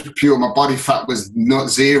pure. My body fat was not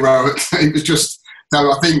zero. It was just.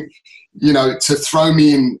 So I think, to throw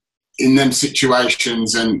me in them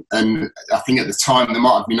situations, and I think at the time there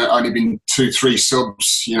might have only been 2-3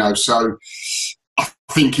 subs. So I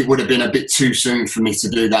think it would have been a bit too soon for me to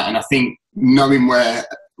do that. And I think knowing where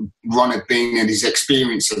Ron had been and his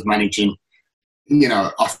experience of managing,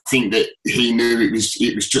 I think that he knew it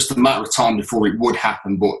was just a matter of time before it would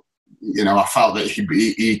happen. But I felt that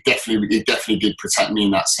he definitely did protect me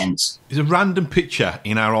in that sense. There's a random picture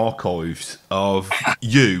in our archives of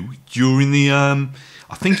you during the,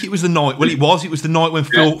 I think it was the night. Well, it was the night when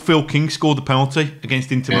Phil King scored the penalty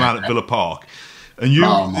against Inter Milan at Villa Park.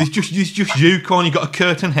 and it's just you, kind of got a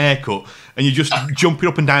curtain haircut, and you're just jumping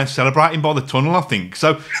up and down celebrating by the tunnel, I think.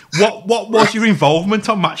 So what was your involvement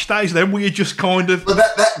on match days then? Were you just kind of... Well,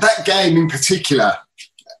 that game in particular,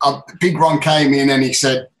 Big Ron came in and he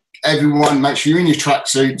said, everyone, make sure you're in your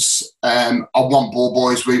tracksuits. I want ball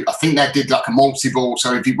boys. I think they did like a multi-ball.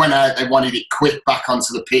 So if he went out, they wanted it quick back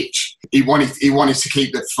onto the pitch. He wanted to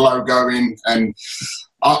keep the flow going. And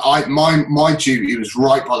my duty was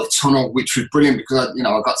right by the tunnel, which was brilliant because I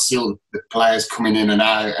got to see all the players coming in and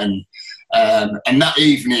out. And that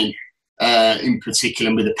evening, in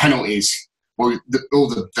particular, with the penalties, well, all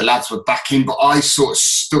the lads were back in, but I sort of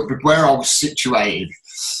stuck with where I was situated.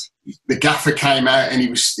 The gaffer came out and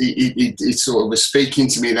he sort of was speaking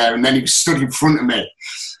to me there, and then he was stood in front of me,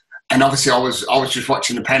 and obviously I was just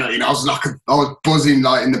watching the penalty, and I was buzzing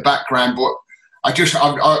like in the background. But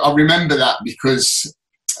I remember that because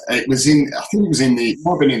it was in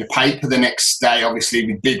the paper the next day, obviously,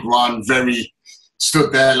 with Big Ron very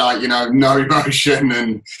stood there like no emotion,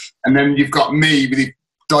 and then you've got me with the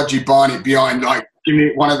dodgy Barnet behind, like give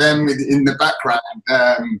me one of them in the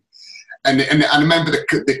background. And I remember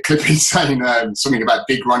the clip he's saying something about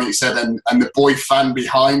Big Ron. He said, and the boy fan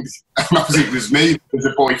behind, and obviously it was me,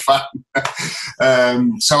 the boy fan.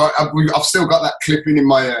 So I've still got that clipping in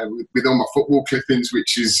my with all my football clippings,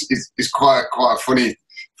 which is quite a funny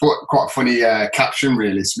caption,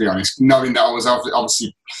 really, to be honest. Knowing that I was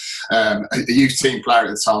obviously a youth team player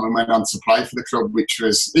at the time and went on to play for the club,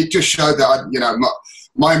 it just showed that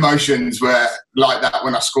my emotions were like that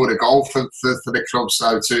when I scored a goal for the club.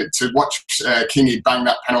 So to watch Kingy bang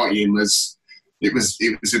that penalty in was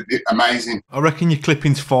amazing. I reckon your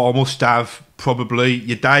clippings 4 must have probably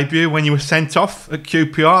your debut when you were sent off at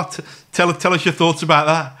QPR. Tell us your thoughts about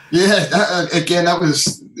that. Yeah, it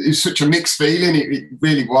was such a mixed feeling. It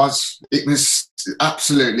really was. It was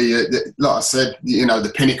absolutely, like I said,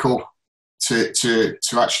 the pinnacle to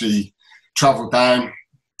actually travel down,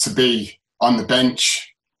 to be on the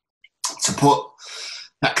bench, to put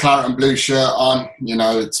that claret and blue shirt on,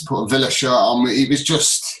 to put a Villa shirt on. It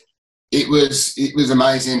was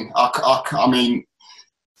amazing. I mean,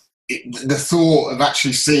 the thought of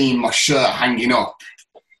actually seeing my shirt hanging up,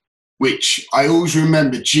 which I always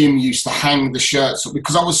remember Jim used to hang the shirts up,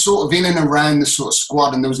 because I was sort of in and around the sort of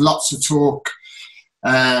squad, and there was lots of talk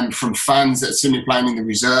from fans that had seen me playing in the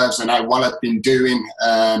reserves and how well I'd been doing.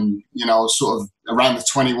 I was sort of around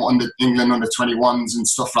the England under 21s and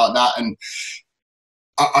stuff like that. And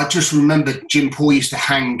I just remember Jim Paul used to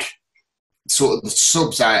hang sort of the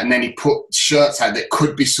subs out, and then he put shirts out that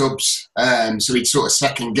could be subs. So he'd sort of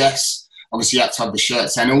second guess. Obviously, you had to have the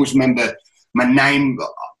shirts. And I always remember my name,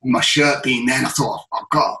 my shirt being there, and I thought, I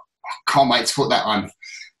can't wait to put that on.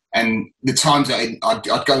 And the times that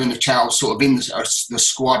I'd go in the chat, I was sort of in the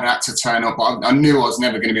squad and had to turn up. I knew I was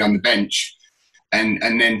never going to be on the bench. And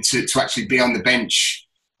then to actually be on the bench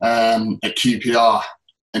at QPR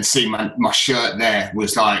and see my shirt there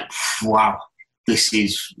was like, wow,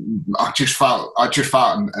 I just felt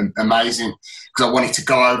amazing, because I wanted to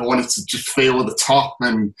go over, I wanted to just feel the top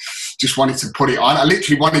and just wanted to put it on. I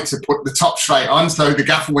literally wanted to put the top straight on so the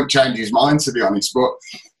gaffer wouldn't change his mind, to be honest. But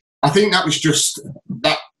I think that was just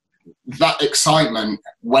that excitement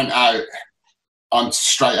went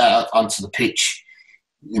straight out onto the pitch.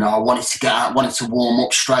 I wanted to get out, wanted to warm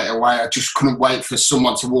up straight away. I just couldn't wait for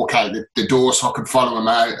someone to walk out the door so I could follow them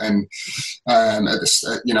out, and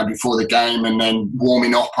before the game, and then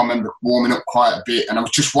warming up. I remember warming up quite a bit, and I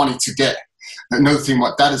was just wanting to get another thing.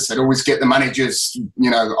 What Dad has said, always get the managers.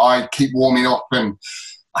 I keep warming up, and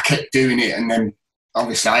I kept doing it, and then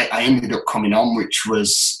obviously I ended up coming on, which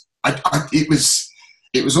was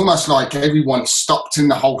it was almost like everyone stopped in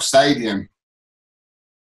the whole stadium.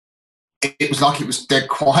 It was like it was dead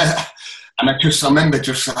quiet, and I remember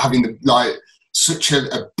just having such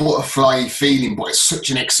a butterfly feeling, but it's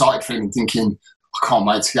such an excited feeling, thinking, I can't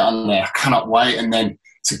wait to get on there, I cannot wait. And then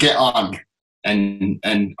to get on,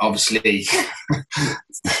 and obviously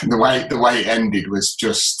the way it ended was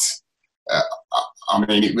just,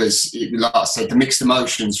 it was like I said, the mixed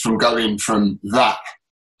emotions from going from that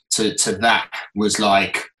to that was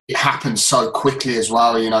like, it happened so quickly as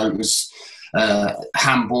well. It was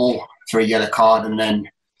handball for a yellow card, and then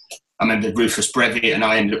I remember Rufus Brevitt and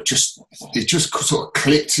I ended up it just sort of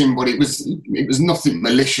clicked in, but it was nothing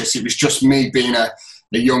malicious. It was just me being a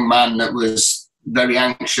young man that was very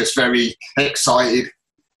anxious, very excited,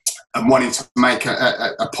 and wanting to make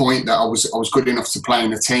a point that I was good enough to play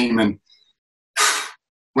in the team. And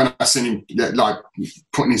when I seen him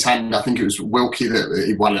putting his hand, I think it was Wilkie that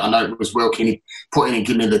he won it. I know it was Wilkie, and he put in and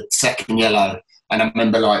gave me the second yellow. And I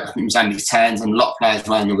remember, I think it was Andy Towns and a lot of players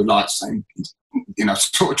around there were saying,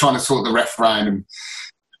 sort of trying to talk the ref around. And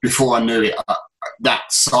before I knew it,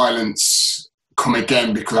 that silence come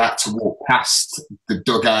again, because I had to walk past the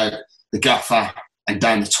dugout, the gaffer, and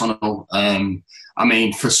down the tunnel. I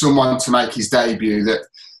mean, for someone to make his debut, that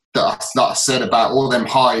I said about all them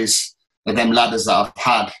highs of them ladders that I've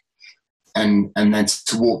had, and then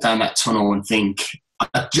to walk down that tunnel and think,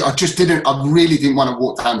 I really didn't want to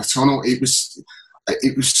walk down the tunnel. It was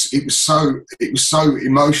so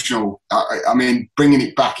emotional. I mean, bringing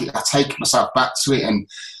it back, I take myself back to it, and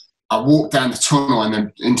I walked down the tunnel and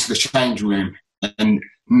then into the change room, and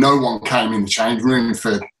no one came in the change room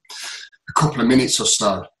for a couple of minutes or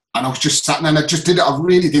so. And I was just sat there, and I just did it. I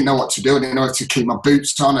really didn't know what to do. I didn't know how to keep my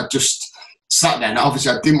boots on. I just sat there, and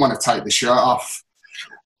obviously I didn't want to take the shirt off.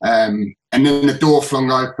 And then the door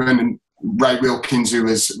flung open, and Ray Wilkins, who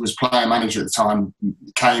was player manager at the time,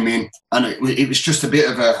 came in, and it was just a bit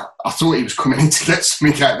of I thought he was coming in to get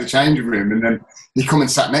something out of the changing room, and then he come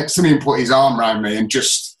and sat next to me and put his arm around me, and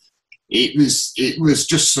it was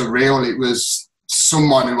just surreal. It was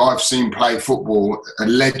someone who I've seen play football, a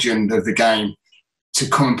legend of the game, to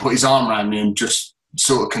come and put his arm around me and just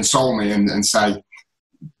sort of console me and say,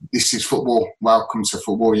 "This is football. Welcome to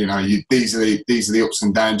football. These are the ups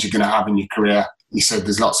and downs you're going to have in your career." He said,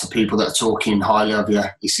 "There's lots of people that are talking highly of you."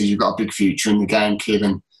 He said, "You've got a big future in the game, kid."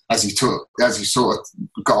 And as he sort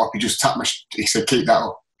of got up, he just tapped he said, "Keep that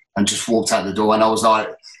up," and just walked out the door. And I was like,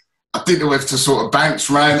 I didn't know whether to sort of bounce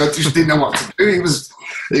around. I just didn't know what to do. It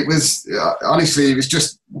was honestly, it was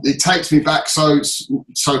just, it takes me back so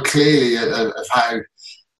clearly of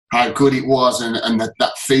how good it was, and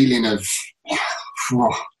that feeling of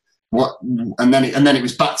what, and then it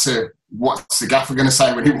was back to, what's the gaffer going to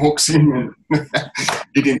say when he walks in? And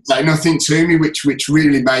he didn't say nothing to me, which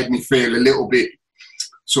really made me feel a little bit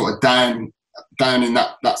sort of down in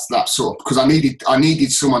that sort of, because I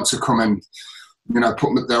needed someone to come and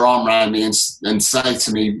put their arm around me and say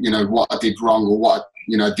to me, what I did wrong or what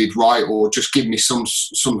I did right, or just give me some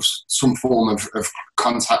form of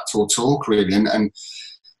contact or talk, really. And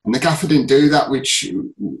the gaffer didn't do that, which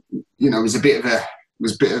was a bit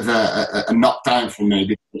of a knockdown for me,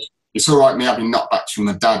 because it's all right me having knockbacks from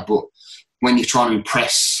my dad, but when you're trying to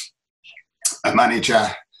impress a manager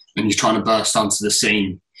and you're trying to burst onto the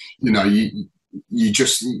scene, you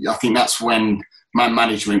just, I think that's when man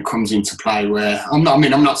management comes into play. Where I'm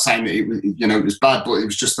not saying that it was bad, but it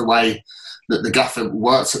was just the way that the gaffer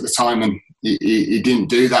worked at the time, and he didn't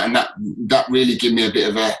do that, and that really gave me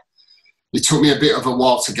it took me a bit of a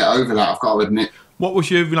while to get over that, I've got to admit. What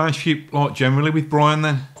was your relationship like generally with Brian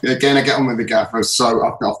then? Again, I get on with the gaffer, so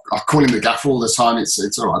I call him the gaffer all the time.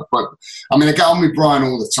 It's all right, but I get on with Brian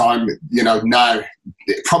all the time. Now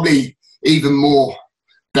probably even more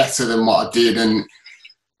better than what I did. And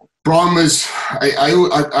Brian was,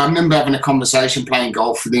 I remember having a conversation playing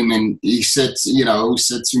golf with him, and he said, to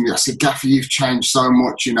me, I said, "Gaffer, you've changed so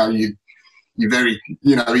much. You're very,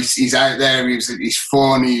 he's out there. He's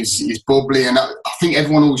fun. He's bubbly." And I think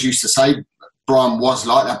everyone always used to say Brian was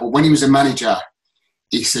like that, but when he was a manager,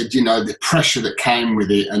 he said, the pressure that came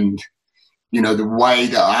with it, and the way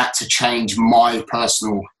that I had to change my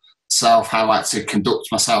personal self, how I had to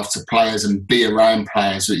conduct myself to players and be around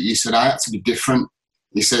players. He said I had to be different.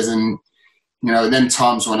 He says, and them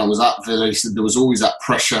times when I was at Villa, he said there was always that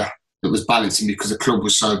pressure that was balancing, because the club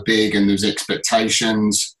was so big and there was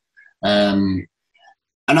expectations. And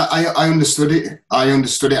I understood it.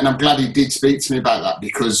 And I'm glad he did speak to me about that,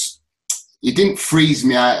 because he didn't freeze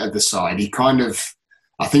me out of the side. He kind of,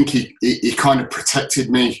 I think he kind of protected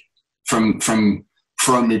me from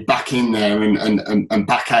throwing me back in there and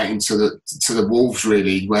back out into the wolves,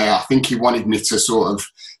 really, where I think he wanted me to sort of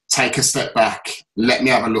take a step back, let me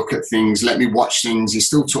have a look at things, let me watch things. He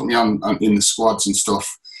still took me on in the squads and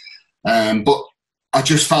stuff. But I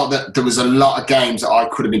just felt that there was a lot of games that I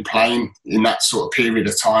could have been playing in that sort of period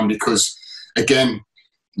of time, because, again,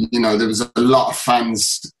 there was a lot of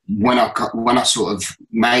fans when I sort of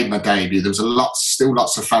made my debut. There was still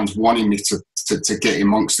lots of fans wanting me to get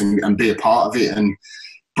amongst and be a part of it. And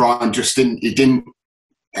Brian just didn't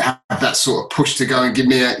have that sort of push to go and get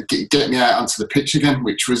me out onto the pitch again,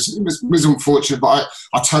 which was unfortunate. But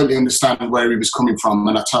I totally understand where he was coming from,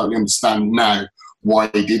 and I totally understand now why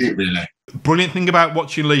he did it, really. Brilliant thing about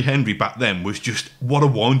watching Lee Hendrie back then was just what a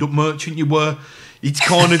wind-up merchant you were. It's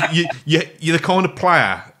kind of you're the kind of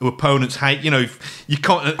player who opponents hate. You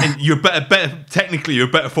can't. And you're better. Technically, you're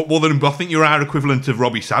a better footballer than. I think you're our equivalent of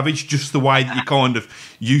Robbie Savage. Just the way that you kind of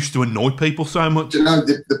used to annoy people so much.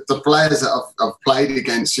 The players that I've played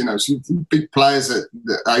against. Some big players that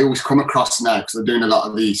I always come across now, because they're doing a lot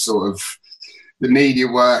of these sort of media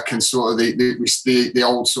work and sort of the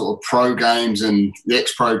old sort of pro games and the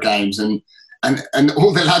ex-pro games, and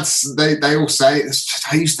all the lads, they all say, it's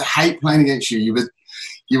just, I used to hate playing against you.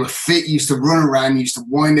 You were fit, you used to run around, you used to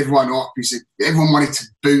wind everyone up. You said everyone wanted to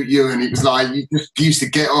boot you, and it was like you just used to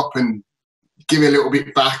get up and give a little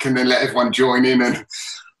bit back and then let everyone join in. And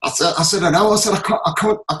I said, I know. I said,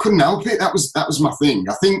 I couldn't help it. That was my thing.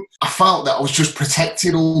 I think I felt that I was just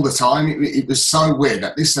protected all the time. It was so weird.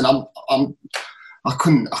 That, listen, I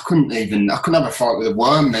couldn't have a fight with a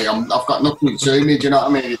worm, mate. I've got nothing to me. Do you know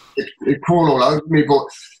what I mean? It crawled all over me. But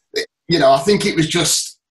I think it was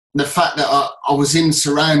just the fact that I was in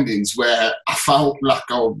surroundings where I felt like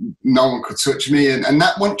no one could touch me, and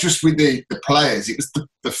that wasn't just with the players. It was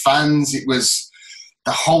the fans. It was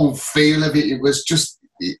the whole feel of it. It was just.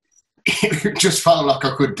 It just felt like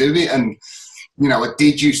I could do it, and I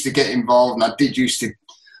did used to get involved, and I did used to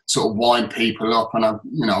sort of wind people up, and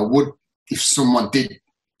I would, if someone did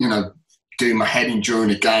do my head in during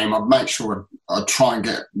a game, I'd make sure I'd try and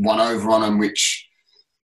get one over on them, which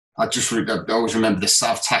I always remember the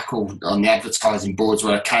Sav tackle on the advertising boards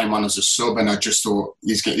where I came on as a sub, and I just thought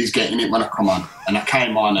he's getting it when I come on, and I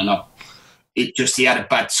came on and he had a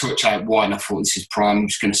bad touch out wide, and I thought, this is prime, I'm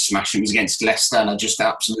just going to smash him. He was against Leicester, and I just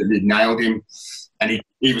absolutely nailed him. And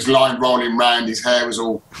he was rolling round, his hair was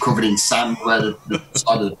all covered in sand where the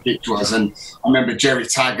side of the pitch was. And I remember Jerry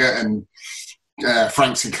Taggart and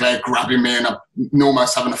Frank Sinclair grabbing me, and I'm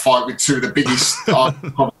almost having a fight with two of the biggest on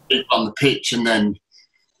the pitch. And then,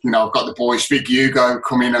 I've got the boys, Big Hugo,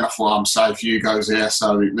 come in, and I thought, I'm safe, Hugo's here.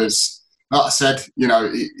 So it was... Like I said,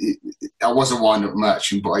 I was a wind-up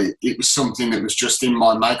merchant, but it was something that was just in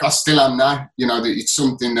my make. I still am now. That it's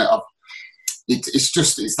something that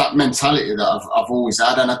it's that mentality that I've always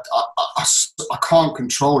had, and I can't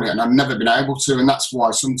control it, and I've never been able to, and that's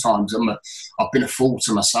why sometimes I've been a fool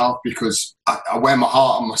to myself, because I wear my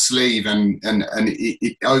heart on my sleeve, and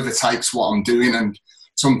it overtakes what I'm doing, and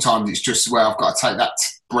sometimes it's just where I've got to take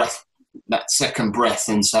that second breath,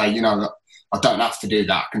 and say, I don't have to do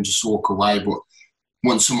that. I can just walk away. But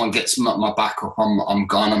once someone gets my back up, I'm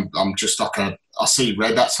gone. I'm just like I see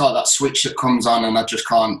red. That's like that switch that comes on, and I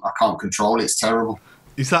can't control it. It's terrible.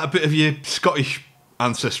 Is that a bit of your Scottish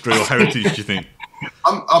ancestry or heritage, do you think?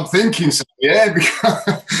 I'm thinking so. Yeah,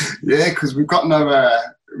 because we've got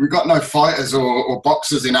no fighters or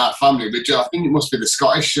boxers in our family. But I think it must be the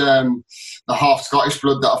Scottish, the half Scottish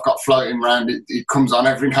blood that I've got floating around. It comes on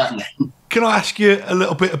every now and then. Can I ask you a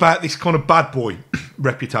little bit about this kind of bad boy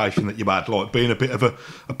reputation that you've had, like being a bit of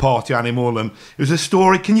a party animal? And it was a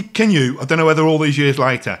story. Can you? I don't know whether all these years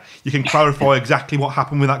later you can clarify exactly what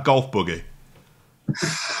happened with that golf buggy.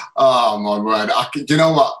 Oh my word! Do you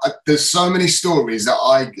know what? There's so many stories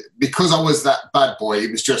that because I was that bad boy,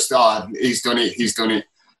 it was just he's done it,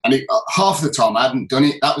 and half the time I hadn't done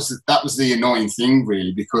it. That was the annoying thing,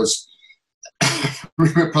 really, because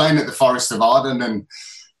we were playing at the Forest of Arden, and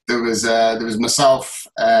there was myself,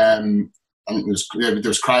 I think there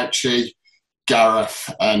was Crouchy,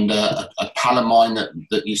 Gareth, and a pal of mine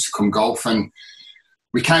that used to come golf, and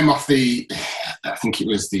we came off I think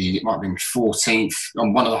it might have been 14th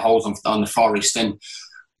on one of the holes on the Forest, and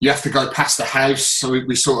you have to go past the house. So we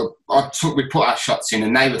put our shots in,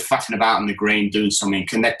 and they were faffing about on the green doing something,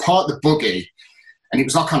 and they parked the buggy, and it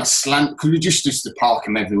was like on a slant, because we just used to park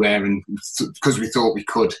them everywhere, and because we thought we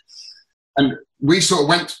could. And we sort of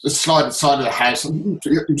went to the side of the house. I'm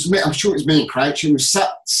sure it was me and Crouch, and we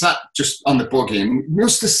sat just on the buggy, and we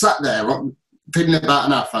must have sat there feeling about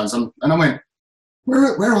an hour phones. And I went,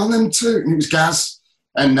 where are them two? And it was Gaz,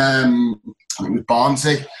 and I think it was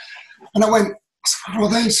Barnesy. And I went, where are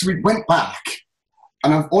they? So we went back,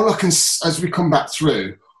 and as we come back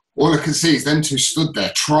through, all I can see is them two stood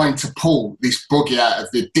there trying to pull this buggy out of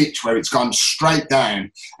the ditch where it's gone straight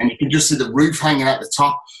down, and you can just see the roof hanging out the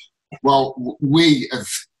top. Well, we have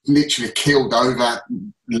literally killed over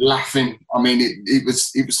laughing. I mean, it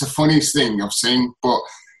was the funniest thing I've seen. But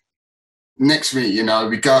next week,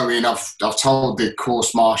 we go in. I've told the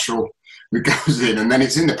course marshal. We goes in, and then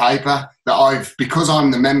it's in the paper that because I'm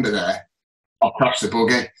the member there, I crashed the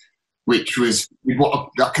buggy, which was what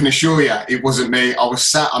I can assure you, it wasn't me. I was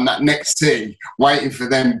sat on that next tee waiting for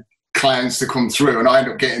them clowns to come through, and I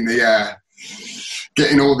ended up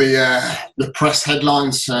getting all the press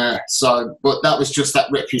headlines. But that was just that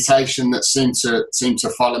reputation that seemed to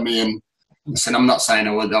follow me. And listen, I'm not saying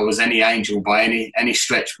I was any angel by any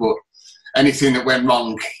stretch, but anything that went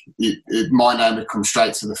wrong, my name would come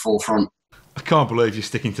straight to the forefront. I can't believe you're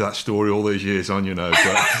sticking to that story all these years on, you know.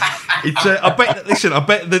 But it's, I bet. Listen, I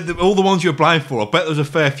bet all the ones you're blamed for, I bet there's a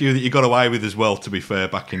fair few that you got away with as well. To be fair,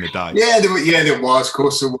 back in the day. Yeah, there was. Of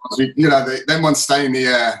course, there was. You know, them ones stay in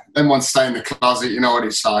the closet. You know what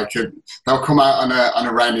it's like. They'll come out on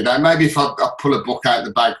a rainy day. Maybe if I pull a book out of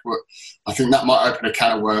the bag, but I think that might open a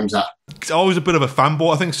can of worms up. I was a bit of a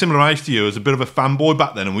fanboy. I think similar age to you, I was a bit of a fanboy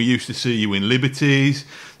back then, and we used to see you in Liberties,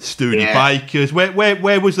 Studebakers.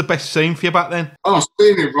 Where was the best scene for you back then? Oh,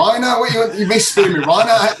 Steaming Rhino. What you missed Steaming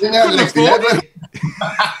Rhino? You know, left 11.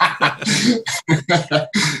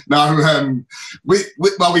 No,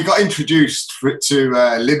 we got introduced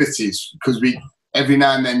to Liberties because every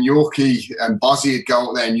now and then Yorkie and Bozzy would go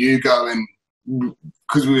up there and Hugo, and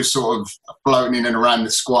because we were sort of floating in and around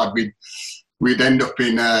the squad, we'd end up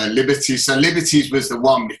in Liberties. So Liberties was the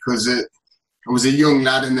one because I was a young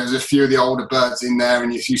lad and there was a few of the older birds in there,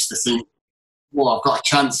 and you used to think, well, I've got a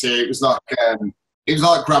chance here. It was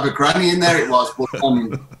like grab a granny in there. It was, but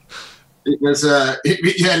it was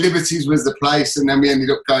Liberties was the place, and then we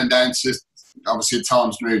ended up going down to, obviously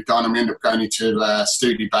times moved on, and we ended up going into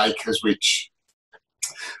Studebakers, which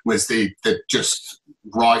was the just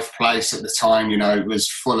rife place at the time. You know, it was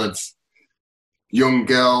full of young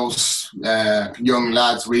girls, young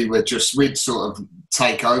lads. We'd sort of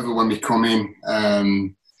take over when we come in.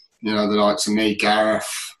 You know, the likes of me, Gareth,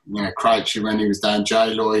 you know, Crouchy when he was down,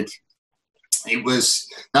 J Lloyd.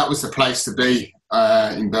 That was the place to be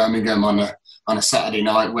in Birmingham on a Saturday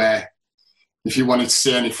night, where if you wanted to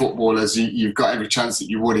see any footballers, you've got every chance that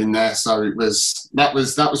you would in there. So that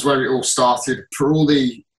was where it all started. For all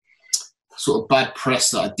the sort of bad press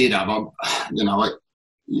that I did have, there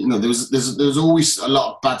was always a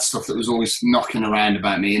lot of bad stuff that was always knocking around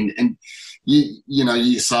about me, and you know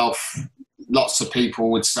yourself, lots of people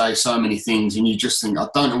would say so many things, and you just think, I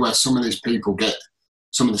don't know where some of these people get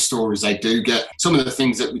some of the stories they do get. Some of the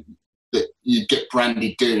things that you get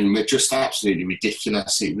branded doing were just absolutely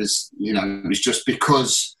ridiculous. It was just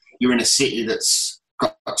because you're in a city that's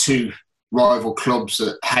got two rival clubs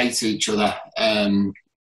that hate each other.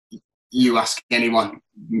 You ask anyone,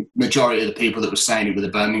 majority of the people that were saying it were the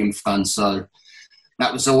Birmingham fans. So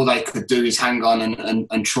that was all they could do, is hang on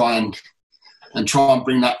and try and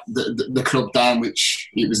bring the club down, which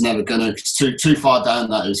it was never going to. It's too far down,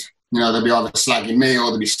 that is. You know, they'll be either slagging me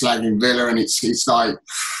or they'll be slagging Villa, and it's like,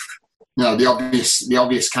 you know, the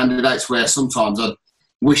obvious candidates, where sometimes I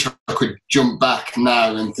wish I could jump back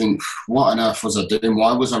now and think, what on earth was I doing?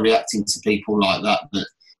 Why was I reacting to people like that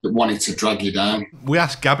wanted to drag you down? We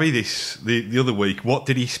asked Gabby this the other week. What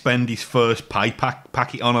did he spend his first pay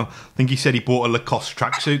packet on? I think he said he bought a Lacoste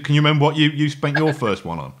tracksuit. Can you remember what you spent your first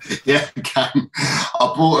one on? Yeah, I can.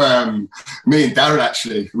 I bought, me and Darren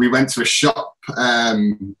actually, we went to a shop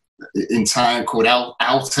in town called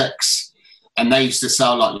Altex, and they used to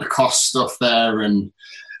sell like Lacoste stuff there, and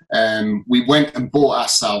we went and bought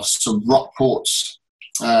ourselves some Rockports.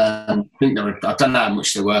 I think I don't know how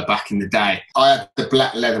much they were back in the day. I had the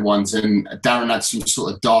black leather ones, and Darren had some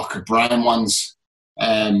sort of darker brown ones.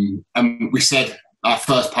 And we said our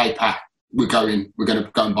first pay pack, we're going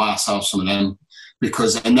to go and buy ourselves some of them,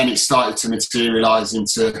 and then it started to materialise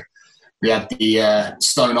into, we had the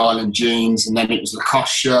Stone Island jeans, and then it was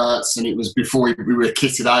Lacoste shirts, and it was before we were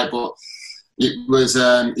kitted out. But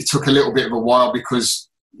it took a little bit of a while, because,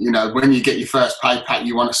 you know, when you get your first pay pack,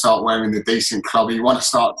 you want to start wearing the decent club. You want to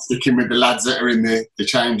start sticking with the lads that are in the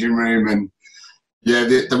changing room. And yeah,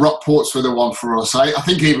 the Rockports were the one for us. I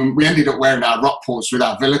think even we ended up wearing our Rockports with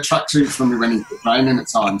our Villa tracksuits when we went into training at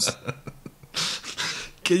times.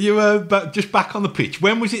 Can you just back on the pitch?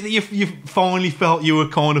 When was it that you finally felt you were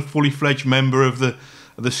kind of fully fledged member of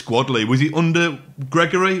the squad, Lee? Was it under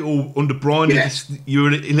Gregory or under Brian? Yes. You were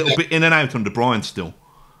a little bit in and out under Brian still.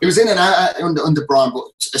 It was in and out under Brian, but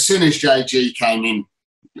as soon as JG came in,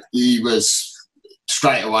 he was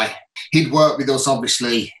straight away. He'd worked with us,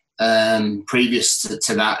 obviously, previous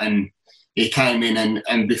to that, and he came in,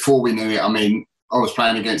 and before we knew it, I mean, I was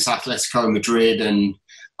playing against Atletico Madrid, and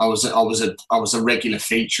I was a regular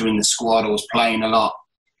feature in the squad. I was playing a lot.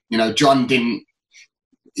 You know, John didn't.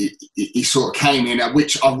 He sort of came in,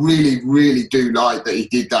 which I really, really do like that he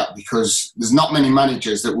did that, because there's not many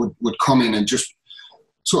managers that would come in and just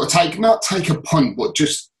sort of not take a punt, but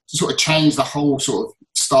just sort of change the whole sort of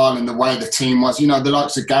style and the way the team was. You know, the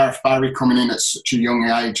likes of Gareth Barry coming in at such a young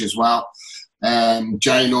age as well.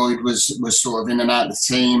 J Lloyd was sort of in and out of the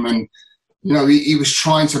team, and you know, he was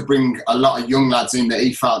trying to bring a lot of young lads in that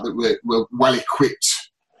he felt that were well equipped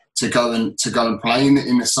to go and play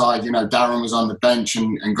in the side. You know, Darren was on the bench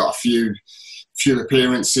and got a few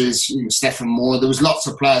appearances. You know, Stephen Moore. There was lots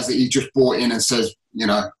of players that he just brought in and says, you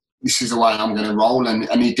know, this is the way I'm going to roll,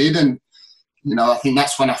 and he did, and I think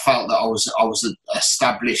that's when I felt that I was an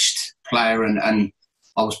established player, and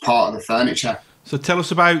I was part of the furniture. So tell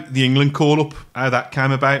us about the England call-up, how that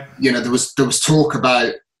came about. There was talk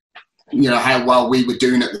about how well we were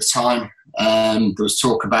doing at the time. There was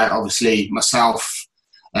talk about obviously myself,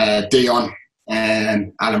 Dion,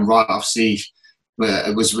 Alan Wright obviously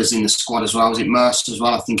was in the squad as well. Was it Mercer as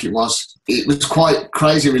well? I think it was. It was quite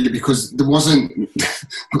crazy really, because there wasn't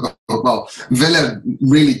well, Villa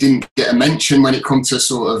really didn't get a mention when it come to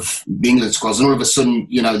sort of the England squads, and all of a sudden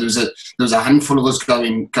there was a handful of us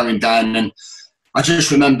going down, and I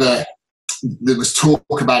just remember there was talk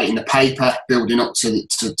about it in the paper building up to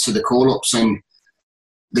the call-ups, and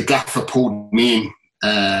the gaffer pulled me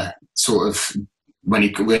in sort of when he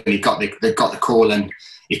got the call, and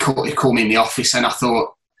he called me in the office, and I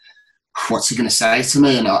thought, what's he going to say to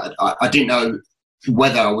me? And I didn't know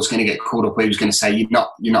whether I was going to get called up, or he was going to say, you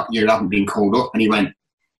haven't been called up. And he went,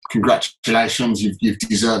 congratulations, you've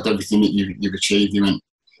deserved everything that you've achieved. He went,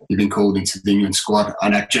 you've been called into the England squad.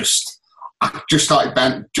 And I just started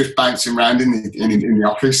bouncing around in the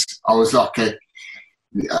office. I was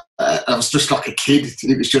just like a kid.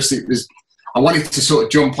 I wanted to sort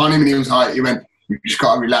of jump on him, and he went, you've just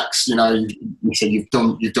got to relax. He said, you've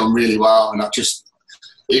done really well. And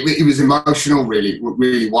it was emotional, really. It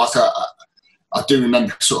really was. I do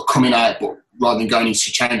remember sort of coming out, but rather than going into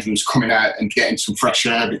change rooms, coming out and getting some fresh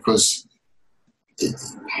air, because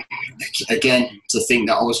again, to think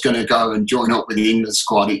that I was going to go and join up with the England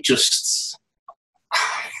squad, it just,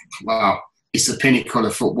 wow, it's the pinnacle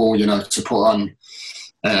of football, to put on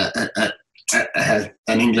an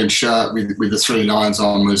England shirt with the 3 lions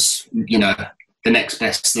on was, the next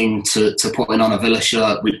best thing to putting on a Villa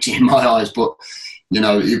shirt, which in my eyes, but,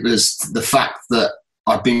 it was the fact that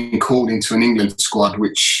I'd been called into an England squad,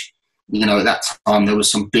 which, at that time there were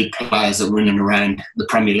some big players that were in and around the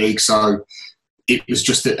Premier League. So it was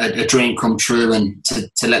just a dream come true, and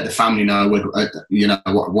to let the family know,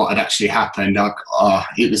 what had actually happened.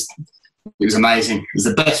 It was amazing. It was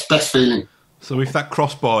the best feeling. So if that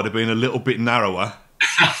crossbar had been a little bit narrower.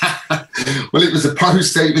 Well, it was a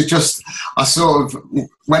poster. It was just, I sort of,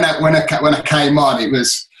 when I came on, it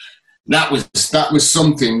was, that was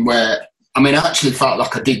something where, I actually felt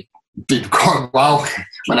like I did quite well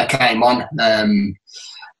when I came on. And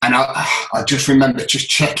I just remember just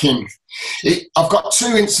checking. I've got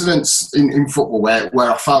 2 incidents in football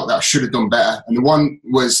where I felt that I should have done better. And the one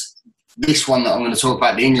was this one that I'm going to talk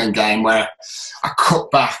about, the England game, where I cut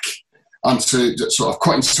back onto sort of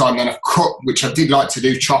cut inside, and then I've cut, which I did like to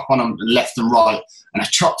do, chop on left and right. And I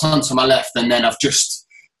chopped onto my left, and then I've just,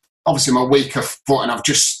 obviously my weaker foot, and I've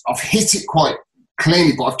hit it quite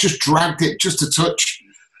cleanly, but I've just dragged it just a touch,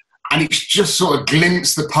 and it's just sort of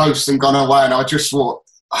glimpsed the post and gone away. And I just thought,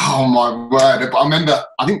 oh my word. But I remember,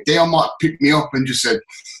 I think Dion might have picked me up and just said,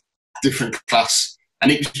 different class.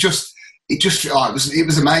 And it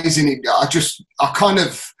was amazing. I kind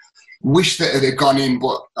of wish that it had gone in,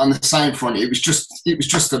 but on the same front, it was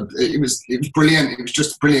brilliant. It was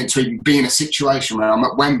just brilliant to even be in a situation where I'm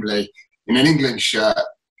at Wembley in an England shirt.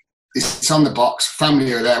 It's on the box,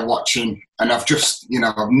 family are there watching, and I've just,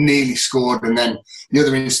 I've nearly scored. And then the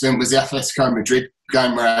other incident was the Atletico Madrid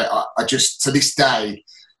game, where I just, to this day,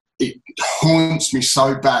 it haunts me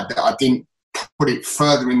so bad that I didn't put it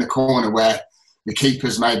further in the corner where the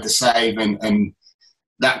keepers made the save, and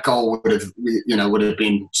that goal would have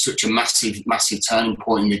been such a massive turning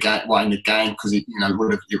point in the game, because it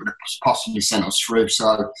would have possibly sent us through.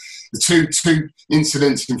 So the two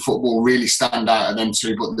incidents in football really stand out of them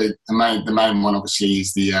 2, but the main one obviously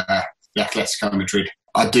is the Atletico Madrid.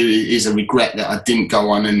 It is a regret that I didn't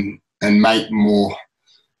go on and make more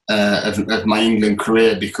of my England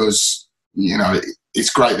career, because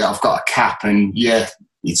it's great that I've got a cap, and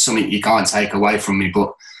it's something you can't take away from me,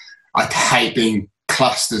 but I hate being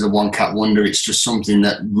classed as a one-cap wonder. It's just something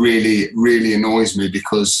that really, really annoys me,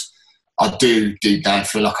 because I do deep down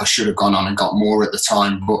feel like I should have gone on and got more at the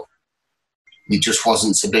time, but it just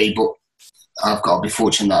wasn't to be. But I've got to be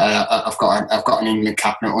fortunate that I've got an England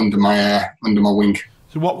captain under my wing.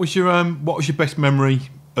 So what was your best memory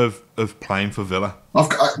of playing for Villa? I've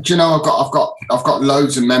got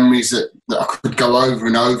loads of memories that I could go over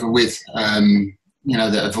and over with.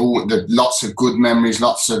 That lots of good memories,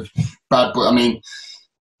 lots of bad. But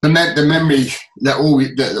the memory that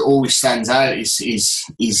always stands out is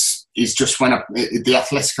just when the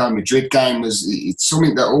Atletico Madrid game it's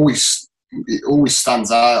something that always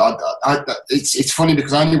stands out. It's funny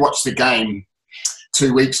because I only watched the game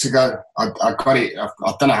 2 weeks ago. I got it.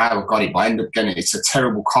 I don't know how I got it, but I ended up getting it. It's a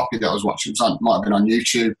terrible copy that I was watching. It might have been on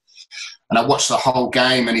YouTube. and I watched the whole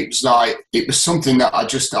game, and it was something that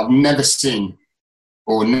I've never seen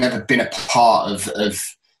or never been a part of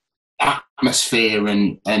atmosphere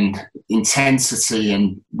and intensity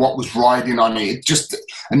and what was riding on it. Just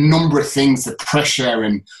a number of things, the pressure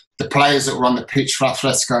and the players that were on the pitch for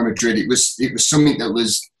Atletico Madrid. It was something that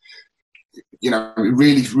was, it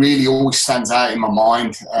really, really always stands out in my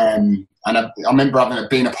mind. And I remember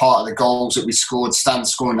being a part of the goals that we scored, Stan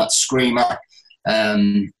scoring that screamer.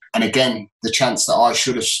 And again, the chance that I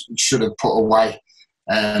should have put away.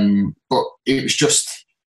 But it was just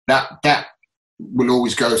that will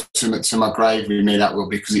always go to my grave with me, that will,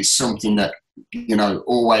 because it's something that,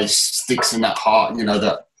 always sticks in that heart,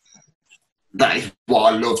 that is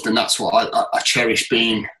what I loved, and that's what I cherish,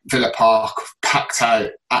 being Villa Park, packed out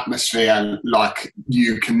atmosphere, like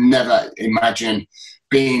you can never imagine,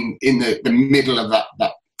 being in the middle of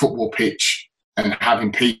that football pitch and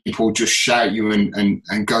having people just shout you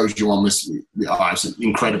and goad you on was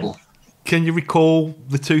incredible. Can you recall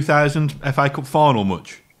the 2000 FA Cup final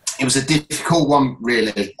much? It was a difficult one,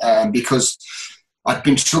 really, because I'd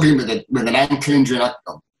been struggling with an ankle injury. And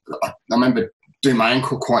I remember doing my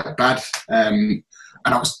ankle quite bad, and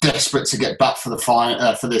I was desperate to get back for the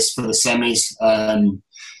semis.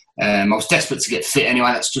 I was desperate to get fit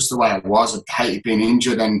anyway. That's just the way I was. I hated being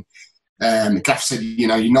injured, and the gaffer said,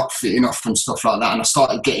 you're not fit enough and stuff like that. And I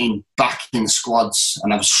started getting back in the squads,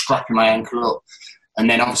 and I was strapping my ankle up. And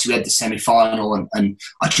then obviously we had the semi-final, and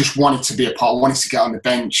I just wanted to be a part. I wanted to get on the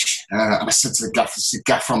bench, and I said to the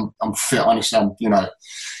gaffer, I'm fit, honestly.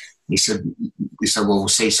 He said, well, we'll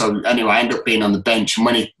see. So anyway, I ended up being on the bench, and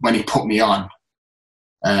when he put me on,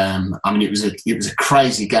 it was a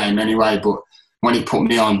crazy game anyway. But when he put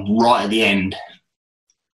me on right at the end,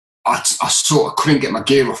 I sort of couldn't get my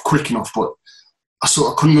gear off quick enough, but I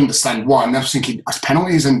sort of couldn't understand why. And I was thinking, it's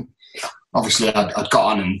penalties, and obviously I'd got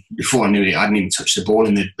on, and before I knew it, I hadn't even touched the ball,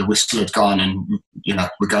 and the whistle had gone, and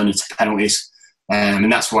we're going into penalties, and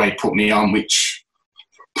that's why he put me on, which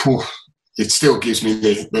it still gives me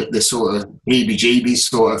the sort of heebie-jeebies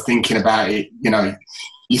sort of thinking about it.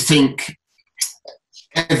 You think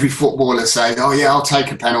every footballer says, oh yeah, I'll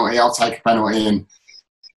take a penalty, and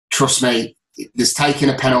trust me, there's taking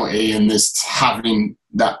a penalty and there's having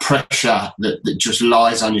that pressure that just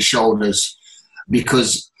lies on your shoulders,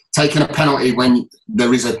 because taking a penalty when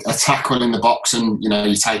there is a tackle in the box and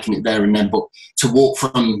you're taking it there and then, but to walk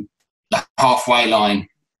from the halfway line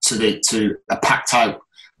to a packed out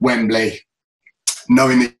Wembley,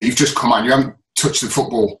 knowing that you've just come on, you haven't touched the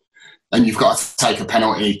football, and you've got to take a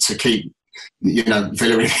penalty to keep Villa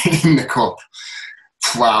in the cup.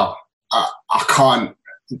 Wow, I can't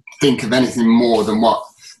think of anything more than what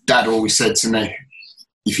Dad always said to me.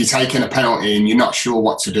 If you're taking a penalty and you're not sure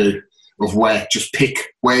what to do, of where, just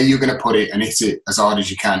pick where you're going to put it and hit it as hard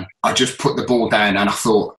as you can. I just put the ball down, and I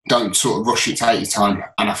thought, don't sort of rush it, take your time.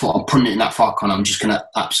 And I thought, I'm putting it in that far corner, I'm just going to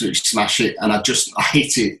absolutely smash it. And I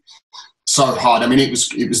hit it so hard. I'd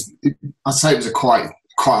say it was a quite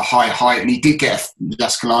a high height, and he did get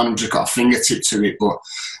Gascolano just got a fingertip to it, but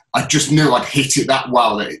I just knew I'd hit it that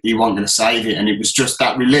well that he wasn't going to save it. And it was just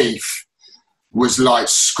that relief was like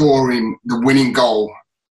scoring the winning goal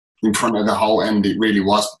in front of the whole end. It really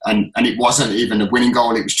was, and it wasn't even a winning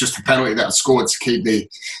goal, it was just a penalty that I scored to keep the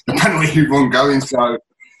penalty run going. So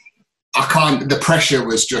the pressure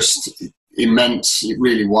was just immense. It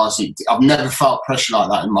really was. I've never felt pressure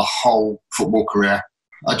like that in my whole football career.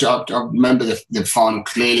 I remember the final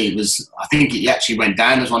clearly. I think it actually went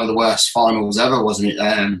down as one of the worst finals ever, wasn't it?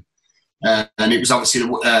 And it was obviously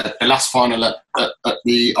the last final at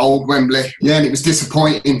the old Wembley. Yeah, and it was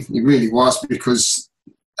disappointing. It really was, because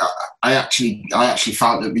I actually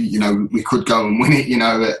felt that we could go and win it,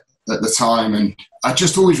 at the time. And I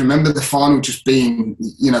just always remember the final just being,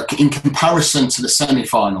 in comparison to the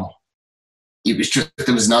semi-final, it was just,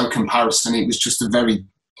 there was no comparison. It was just a very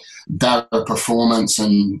dour performance,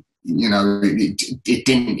 and it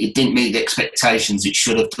didn't meet the expectations it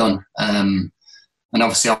should have done. And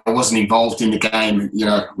obviously I wasn't involved in the game,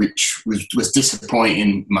 which was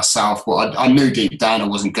disappointing myself. But I knew deep down I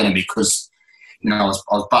wasn't going to, because I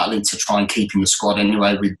was battling to try and keep in the squad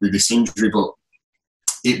anyway with this injury. But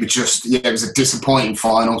it was just, it was a disappointing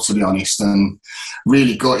final, to be honest, and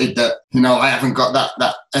really gutted that, I haven't got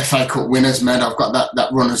that FA Cup winners medal. I've got that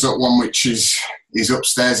runners-up one, which is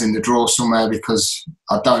upstairs in the drawer somewhere, because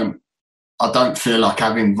I don't feel like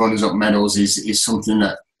having runners-up medals is something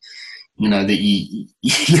that, that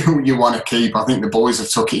you want to keep. I think the boys have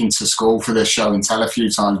took it into school for their show and tell a few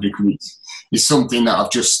times, because it's something that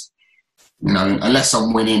I've just, unless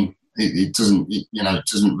I'm winning It doesn't, it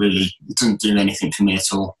doesn't do anything for me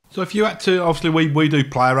at all. So if you had to, obviously we do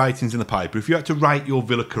player ratings in the paper. If you had to rate your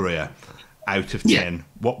Villa career out of 10,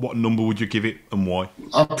 what number would you give it and why?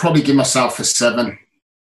 I'd probably give myself a 7.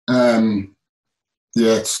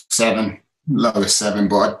 It's 7, lowest 7.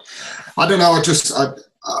 But I don't know.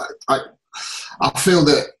 I feel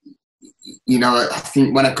that, I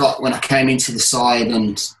think when I came into the side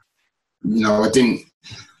and,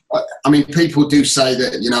 people do say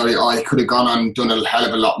that, I could have gone on and done a hell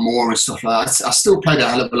of a lot more and stuff like that. I still played a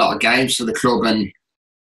hell of a lot of games for the club, and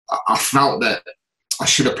I felt that I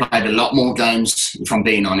should have played a lot more games, if I'm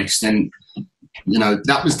being honest. And,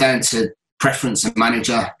 that was down to preference of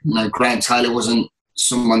manager. Graham Taylor wasn't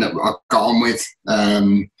someone that I got on with.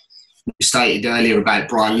 You stated earlier about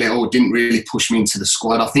Brian Little, didn't really push me into the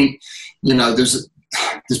squad. I think, there's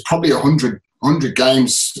probably 100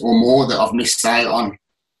 games or more that I've missed out on.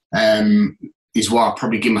 Is why I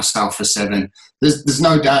probably give myself a 7. There's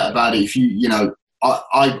no doubt about it. If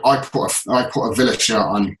I put a Villa shirt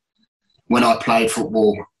on when I played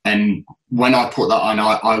football, and when I put that on,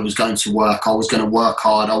 I was going to work. I was going to work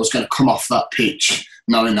hard. I was going to come off that pitch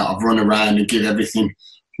knowing that I've run around and give everything.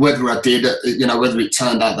 Whether I did, whether it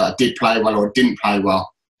turned out that I did play well or I didn't play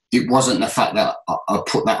well, it wasn't the fact that I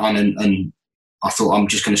put that on and I thought I'm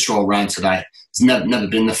just going to stroll around today. It's never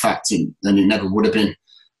been the fact, and it never would have been.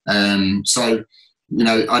 I'd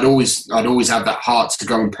always have that heart to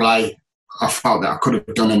go and play. I felt that I could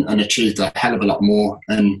have done and achieved a hell of a lot more.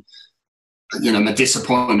 And, my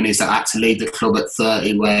disappointment is that I had to leave the club at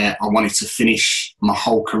 30, where I wanted to finish my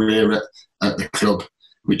whole career at the club,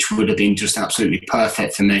 which would have been just absolutely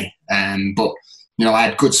perfect for me. But, I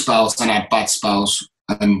had good spells and I had bad spells.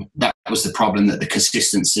 And that was the problem, that the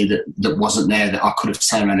consistency that wasn't there, that I could have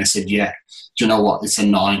turned around and said, yeah, do you know what, it's a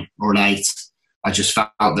 9 or an 8. I just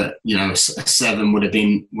felt that, a 7 would have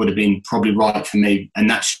been probably right for me. And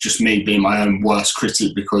that's just me being my own worst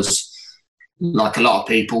critic, because like a lot of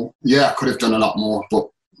people, I could have done a lot more, but,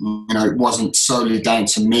 it wasn't solely down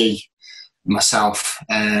to me, myself,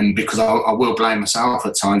 because I will blame myself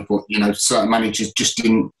at times, but, certain managers just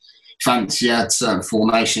didn't fancy had certain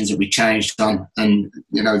formations that we changed on, and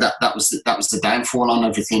that was the downfall on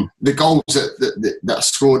everything. The goals that I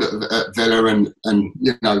scored at Villa, and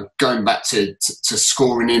going back to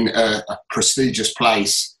scoring in a prestigious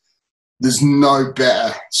place, there's no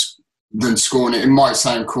better than scoring it. It might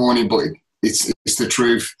sound corny, but it's the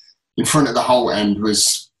truth. In front of the whole end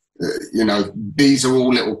was, these are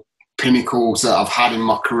all little pinnacles that I've had in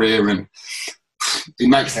my career, and it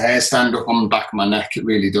makes the hair stand up on the back of my neck. It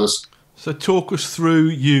really does. So talk us through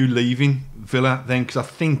you leaving Villa then, because I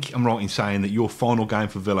think I'm right in saying that your final game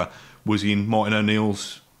for Villa was in Martin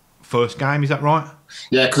O'Neill's first game. Is that right?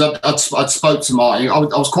 Yeah, because I'd spoke to Martin. I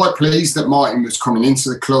was quite pleased that Martin was coming into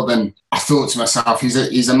the club, and I thought to myself,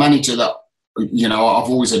 he's a manager that I've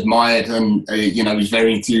always admired, and he's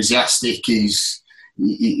very enthusiastic. His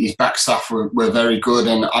back staff were very good,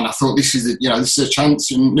 and I thought this is a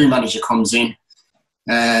chance. A new manager comes in,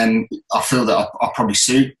 and I feel that I probably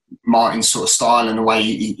suit Martin's sort of style and the way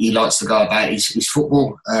he likes to go about his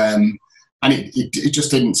football, and it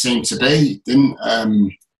just didn't seem to be.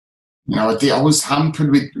 I was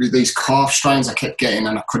hampered with these calf strains I kept getting,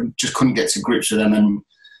 and I couldn't get to grips with them, and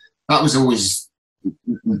that was always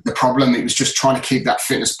the problem. It was just trying to keep that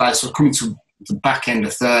fitness base. So coming to the back end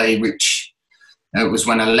of 30, which was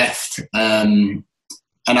when I left, and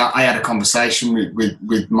I had a conversation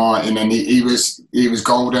with Martin, and he was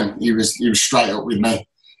golden. He was straight up with me.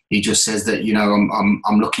 He just says that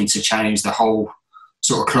I'm looking to change the whole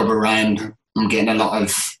sort of club around. I'm getting a lot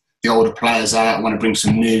of the older players out. I want to bring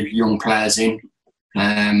some new young players in.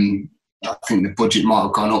 I think the budget might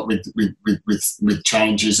have gone up with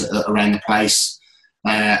changes around the place.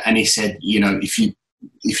 And he said, if you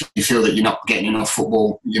feel that you're not getting enough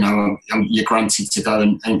football, you're granted to go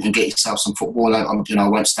and get yourself some football. I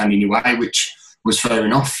won't stand in your way, which was fair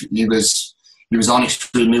enough. He was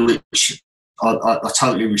honest with me, which I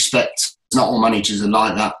totally respect. Not all managers are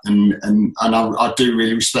like that, and I do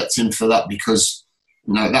really respect him for that, because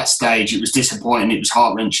at that stage it was disappointing. It was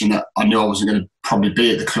heart-wrenching that I knew I wasn't going to probably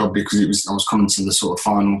be at the club, because I was coming to the sort of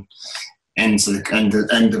final end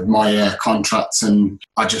of my contract, and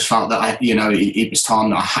I just felt that it was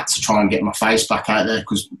time that I had to try and get my face back out there,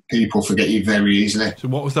 because people forget you very easily. So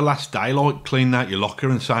what was the last day like, cleaning out your locker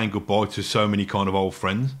and saying goodbye to so many kind of old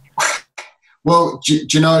friends? Well, do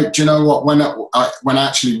you know what? When I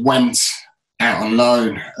actually went out on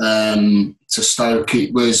loan to Stoke,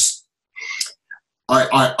 it was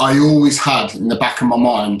I always had in the back of my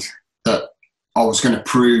mind that I was going to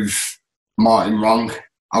prove Martin wrong.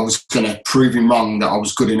 I was going to prove him wrong, that I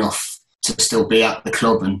was good enough to still be at the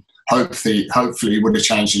club, and hopefully he would have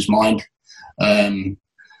changed his mind. I'm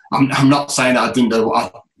not saying that I didn't do.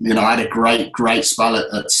 I had a great spell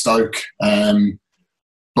at Stoke,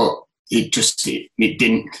 but it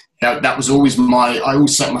didn't. That was always I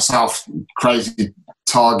always set myself crazy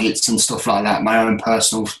targets and stuff like that, my own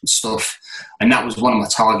personal stuff, and that was one of my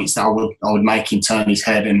targets that I would make him turn his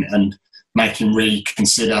head and make him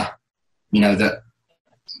reconsider, that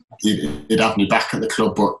he'd have me back at the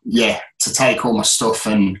club. But yeah, to take all my stuff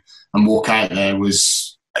and walk out there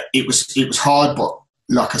was hard, but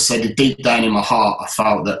like I said, deep down in my heart, I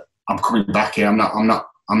felt that I'm coming back here. I'm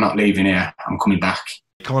not leaving here. I'm coming back.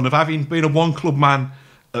 Kind of having been a one club man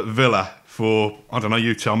at Villa for, I don't know,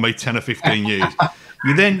 you tell me, 10 or 15 years.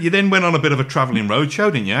 You then went on a bit of a travelling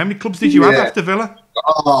roadshow, didn't you? How many clubs did you have after Villa?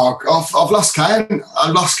 Oh, I've lost count.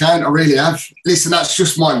 I really have. Listen, that's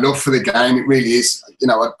just my love for the game. It really is.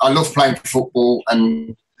 I love playing football,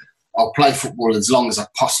 and I'll play football as long as I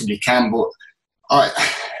possibly can. But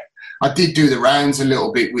I did do the rounds a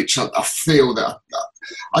little bit, which I feel that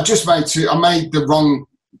I just made the wrong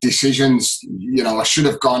decisions. I should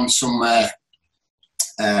have gone somewhere.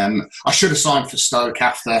 I should have signed for Stoke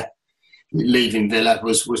after leaving Villa.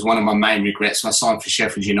 Was one of my main regrets. I signed for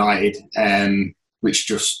Sheffield United, which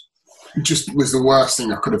just was the worst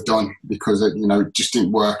thing I could have done, because it just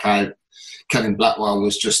didn't work out. Kevin Blackwell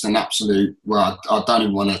was just an absolute. Well, I don't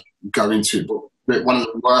even want to go into it, but one of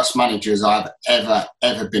the worst managers I've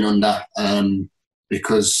ever been under,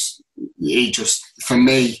 because he just, for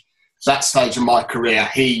me, that stage of my career,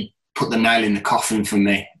 he put the nail in the coffin for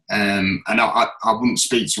me. And I wouldn't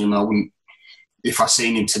speak to him. I wouldn't, if I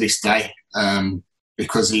seen him to this day,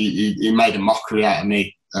 because he made a mockery out of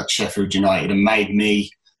me at Sheffield United and made me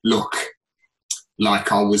look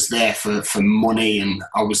like I was there for money, and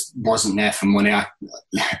I wasn't there for money. I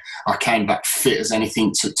came back fit as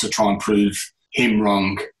anything to try and prove him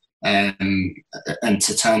wrong, and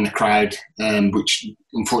to turn the crowd, which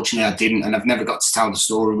unfortunately I didn't, and I've never got to tell the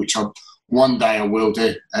story, which one day I will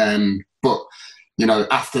do. But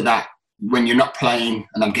after that, when you're not playing,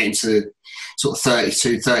 and I'm getting to sort of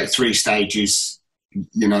 32, 33 stages,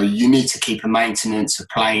 you need to keep a maintenance of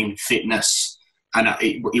playing, fitness, and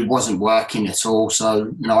it wasn't working at all.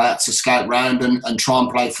 So, I had to scout round and try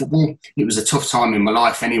and play football. It was a tough time in my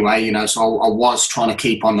life anyway, so I was trying to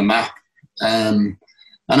keep on the map. And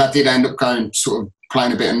I did end up going sort of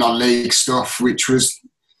playing a bit of non-league stuff, which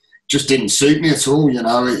just didn't suit me at all.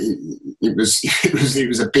 It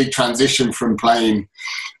was a big transition from playing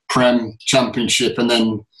Prem, Championship, and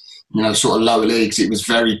then sort of lower leagues. It was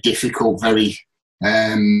very difficult, very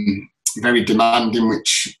demanding,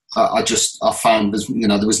 which I found was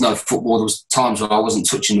there was no football. There was times where I wasn't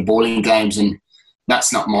touching the ball in games, and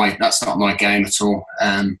that's not my game at all.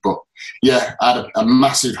 But yeah, I had a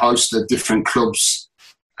massive host of different clubs,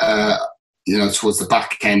 towards the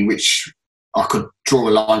back end, which I could draw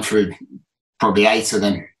a line through probably 8 of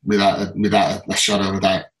them without a shadow of a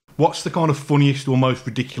doubt. What's the kind of funniest or most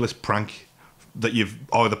ridiculous prank that you've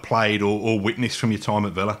either played or witnessed from your time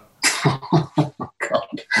at Villa? Oh,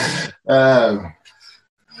 God.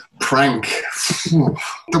 Prank.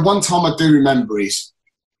 The one time I do remember is,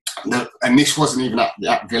 and this wasn't even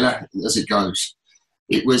at Villa as it goes.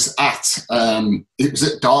 It was at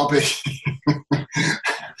Derby,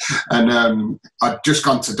 and I'd just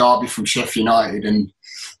gone to Derby from Sheffield United, and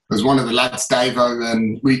there was one of the lads, Davo,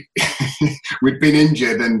 and we'd been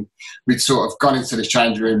injured, and we'd sort of gone into the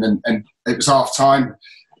change room, and it was half time,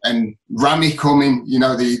 and Rami coming, he's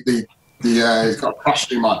got a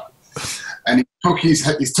costume on, and he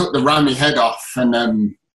took the Rami head off,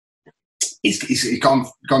 and he's gone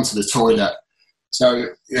to the toilet. So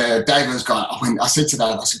Davo's gone. I said to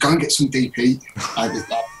Dave, go and get some DP.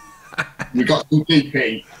 We got some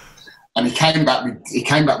DP, and he came back with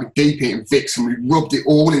DP and Vicks, and we rubbed it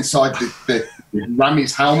all inside the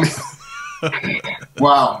Rami's helmet.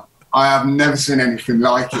 Wow, I have never seen anything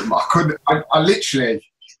like it. I literally,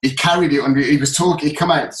 he carried it under. He was talking. He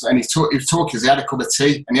come out and he was talking. He had a cup of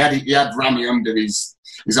tea, and he had Rami under his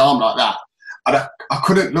arm like that. I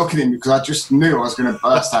couldn't look at him because I just knew I was going to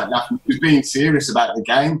burst out laughing. He was being serious about the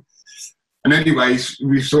game. And anyways,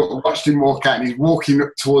 we sort of watched him walk out, and he's walking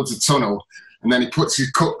up towards the tunnel, and then he puts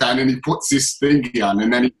his cup down and he puts his thingy on,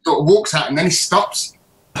 and then he sort of walks out, and then he stops,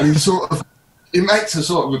 and he makes a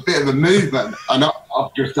sort of a bit of a movement, and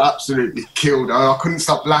I've just absolutely killed her. I couldn't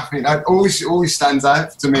stop laughing. It always stands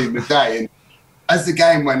out to me in the day. And as the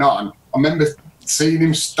game went on, I remember seeing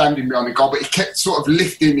him standing behind the goal, but he kept sort of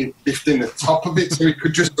lifting the top of it so he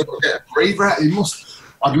could just sort of get a breather out.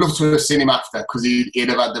 I'd love to have seen him after, because he'd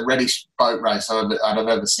have had the reddest boat race I'd have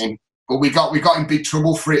ever seen. But we got in big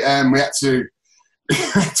trouble for it. We had to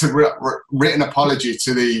write an apology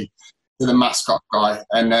to the mascot guy,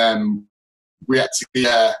 and we had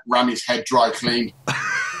to ram his head dry clean.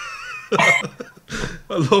 I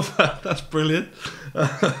love that. That's brilliant.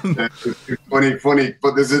 Funny,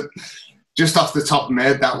 but just off the top of my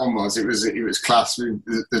head, that one was class.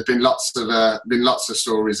 There's been lots of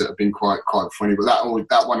stories that have been quite funny, but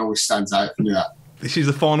that one always stands out for me. That. This is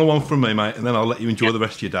the final one from me, mate, and then I'll let you enjoy the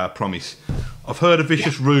rest of your day, I promise. I've heard a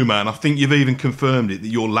vicious rumour, and I think you've even confirmed it, that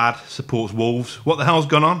your lad supports Wolves. What the hell's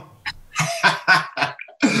gone on?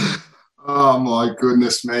 Oh my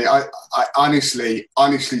goodness me! I honestly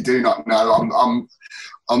do not know.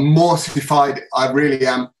 I'm mortified. I really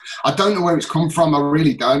am. I don't know where it's come from. I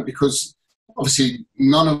really don't, because obviously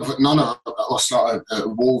none of us are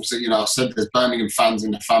Wolves. I said there's Birmingham fans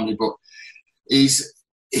in the family, but it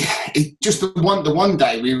just the one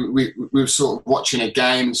day we were sort of watching a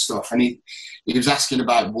game and stuff, and he was asking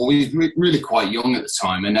about Wolves. He was really quite young at the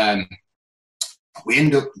time, and he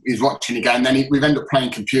was watching a game, and then we've ended up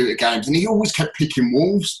playing computer games, and he always kept picking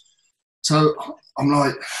Wolves. So I'm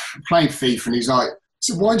like playing FIFA, and he's like,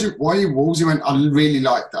 so why are you Wolves? He went, I really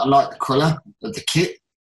like that. I like the colour of the kit.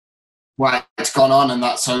 Well, it's gone on and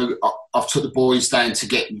that. So I've took the boys down to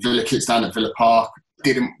get Villa kits down at Villa Park.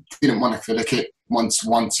 Didn't want a Villa kit.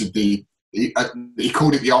 Wanted he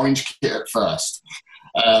called it the orange kit at first.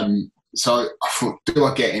 So I thought, do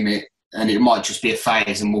I get him it? And it might just be a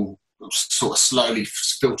phase, and we'll sort of slowly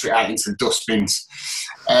filter it out into the dustbins.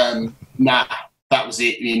 Nah, that was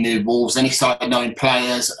it. He knew Wolves. Then he started knowing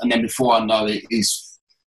players, and then before I know it,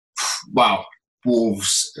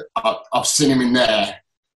 Wolves. I've seen him in there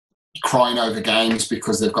crying over games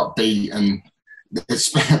because they've got beat, and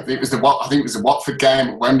it was the Watford game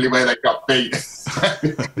at Wembley where they got beat.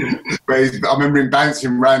 I remember him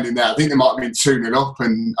bouncing around in there. I think they might have been 2-0 up,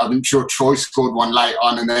 and I'm sure Troy scored one late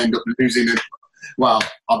on, and they ended up losing. Well,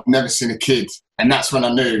 I've never seen a kid, and that's when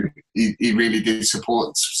I knew he really did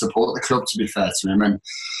support the club, to be fair to him. And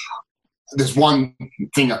there's one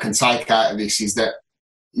thing I can take out of this is that,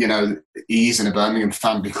 he isn't a Birmingham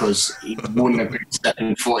fan, because he wouldn't have been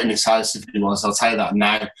stepping foot in his house if he was. I'll tell you that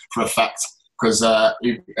now for a fact, because I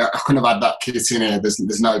couldn't have had that kid in here.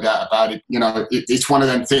 There's no doubt about it. It's one of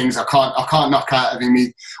them things I can't knock out of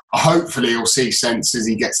him. Hopefully he'll see sense as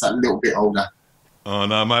he gets that little bit older. Oh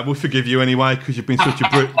no, mate, we'll forgive you anyway, because you've been such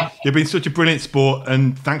a brilliant sport,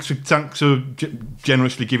 and thanks for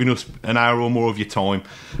generously giving us an hour or more of your time,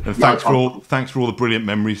 and thanks for all the brilliant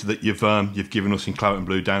memories that you've given us in Claret and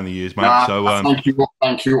Blue down the years, mate.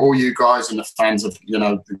 Thank you, all you guys and the fans of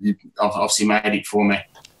you've obviously made it for me.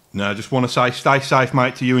 No, I just want to say, stay safe,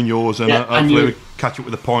 mate, to you and yours, and hopefully we'll catch up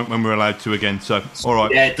with a point when we're allowed to again. So, all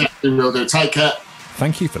right. Yeah, definitely will do. Take care.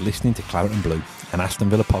 Thank you for listening to Claret and Blue, an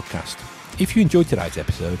Aston Villa podcast. If you enjoyed today's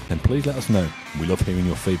episode, then please let us know. We love hearing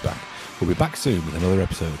your feedback. We'll be back soon with another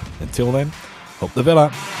episode. Until then, up the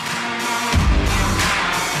Villa.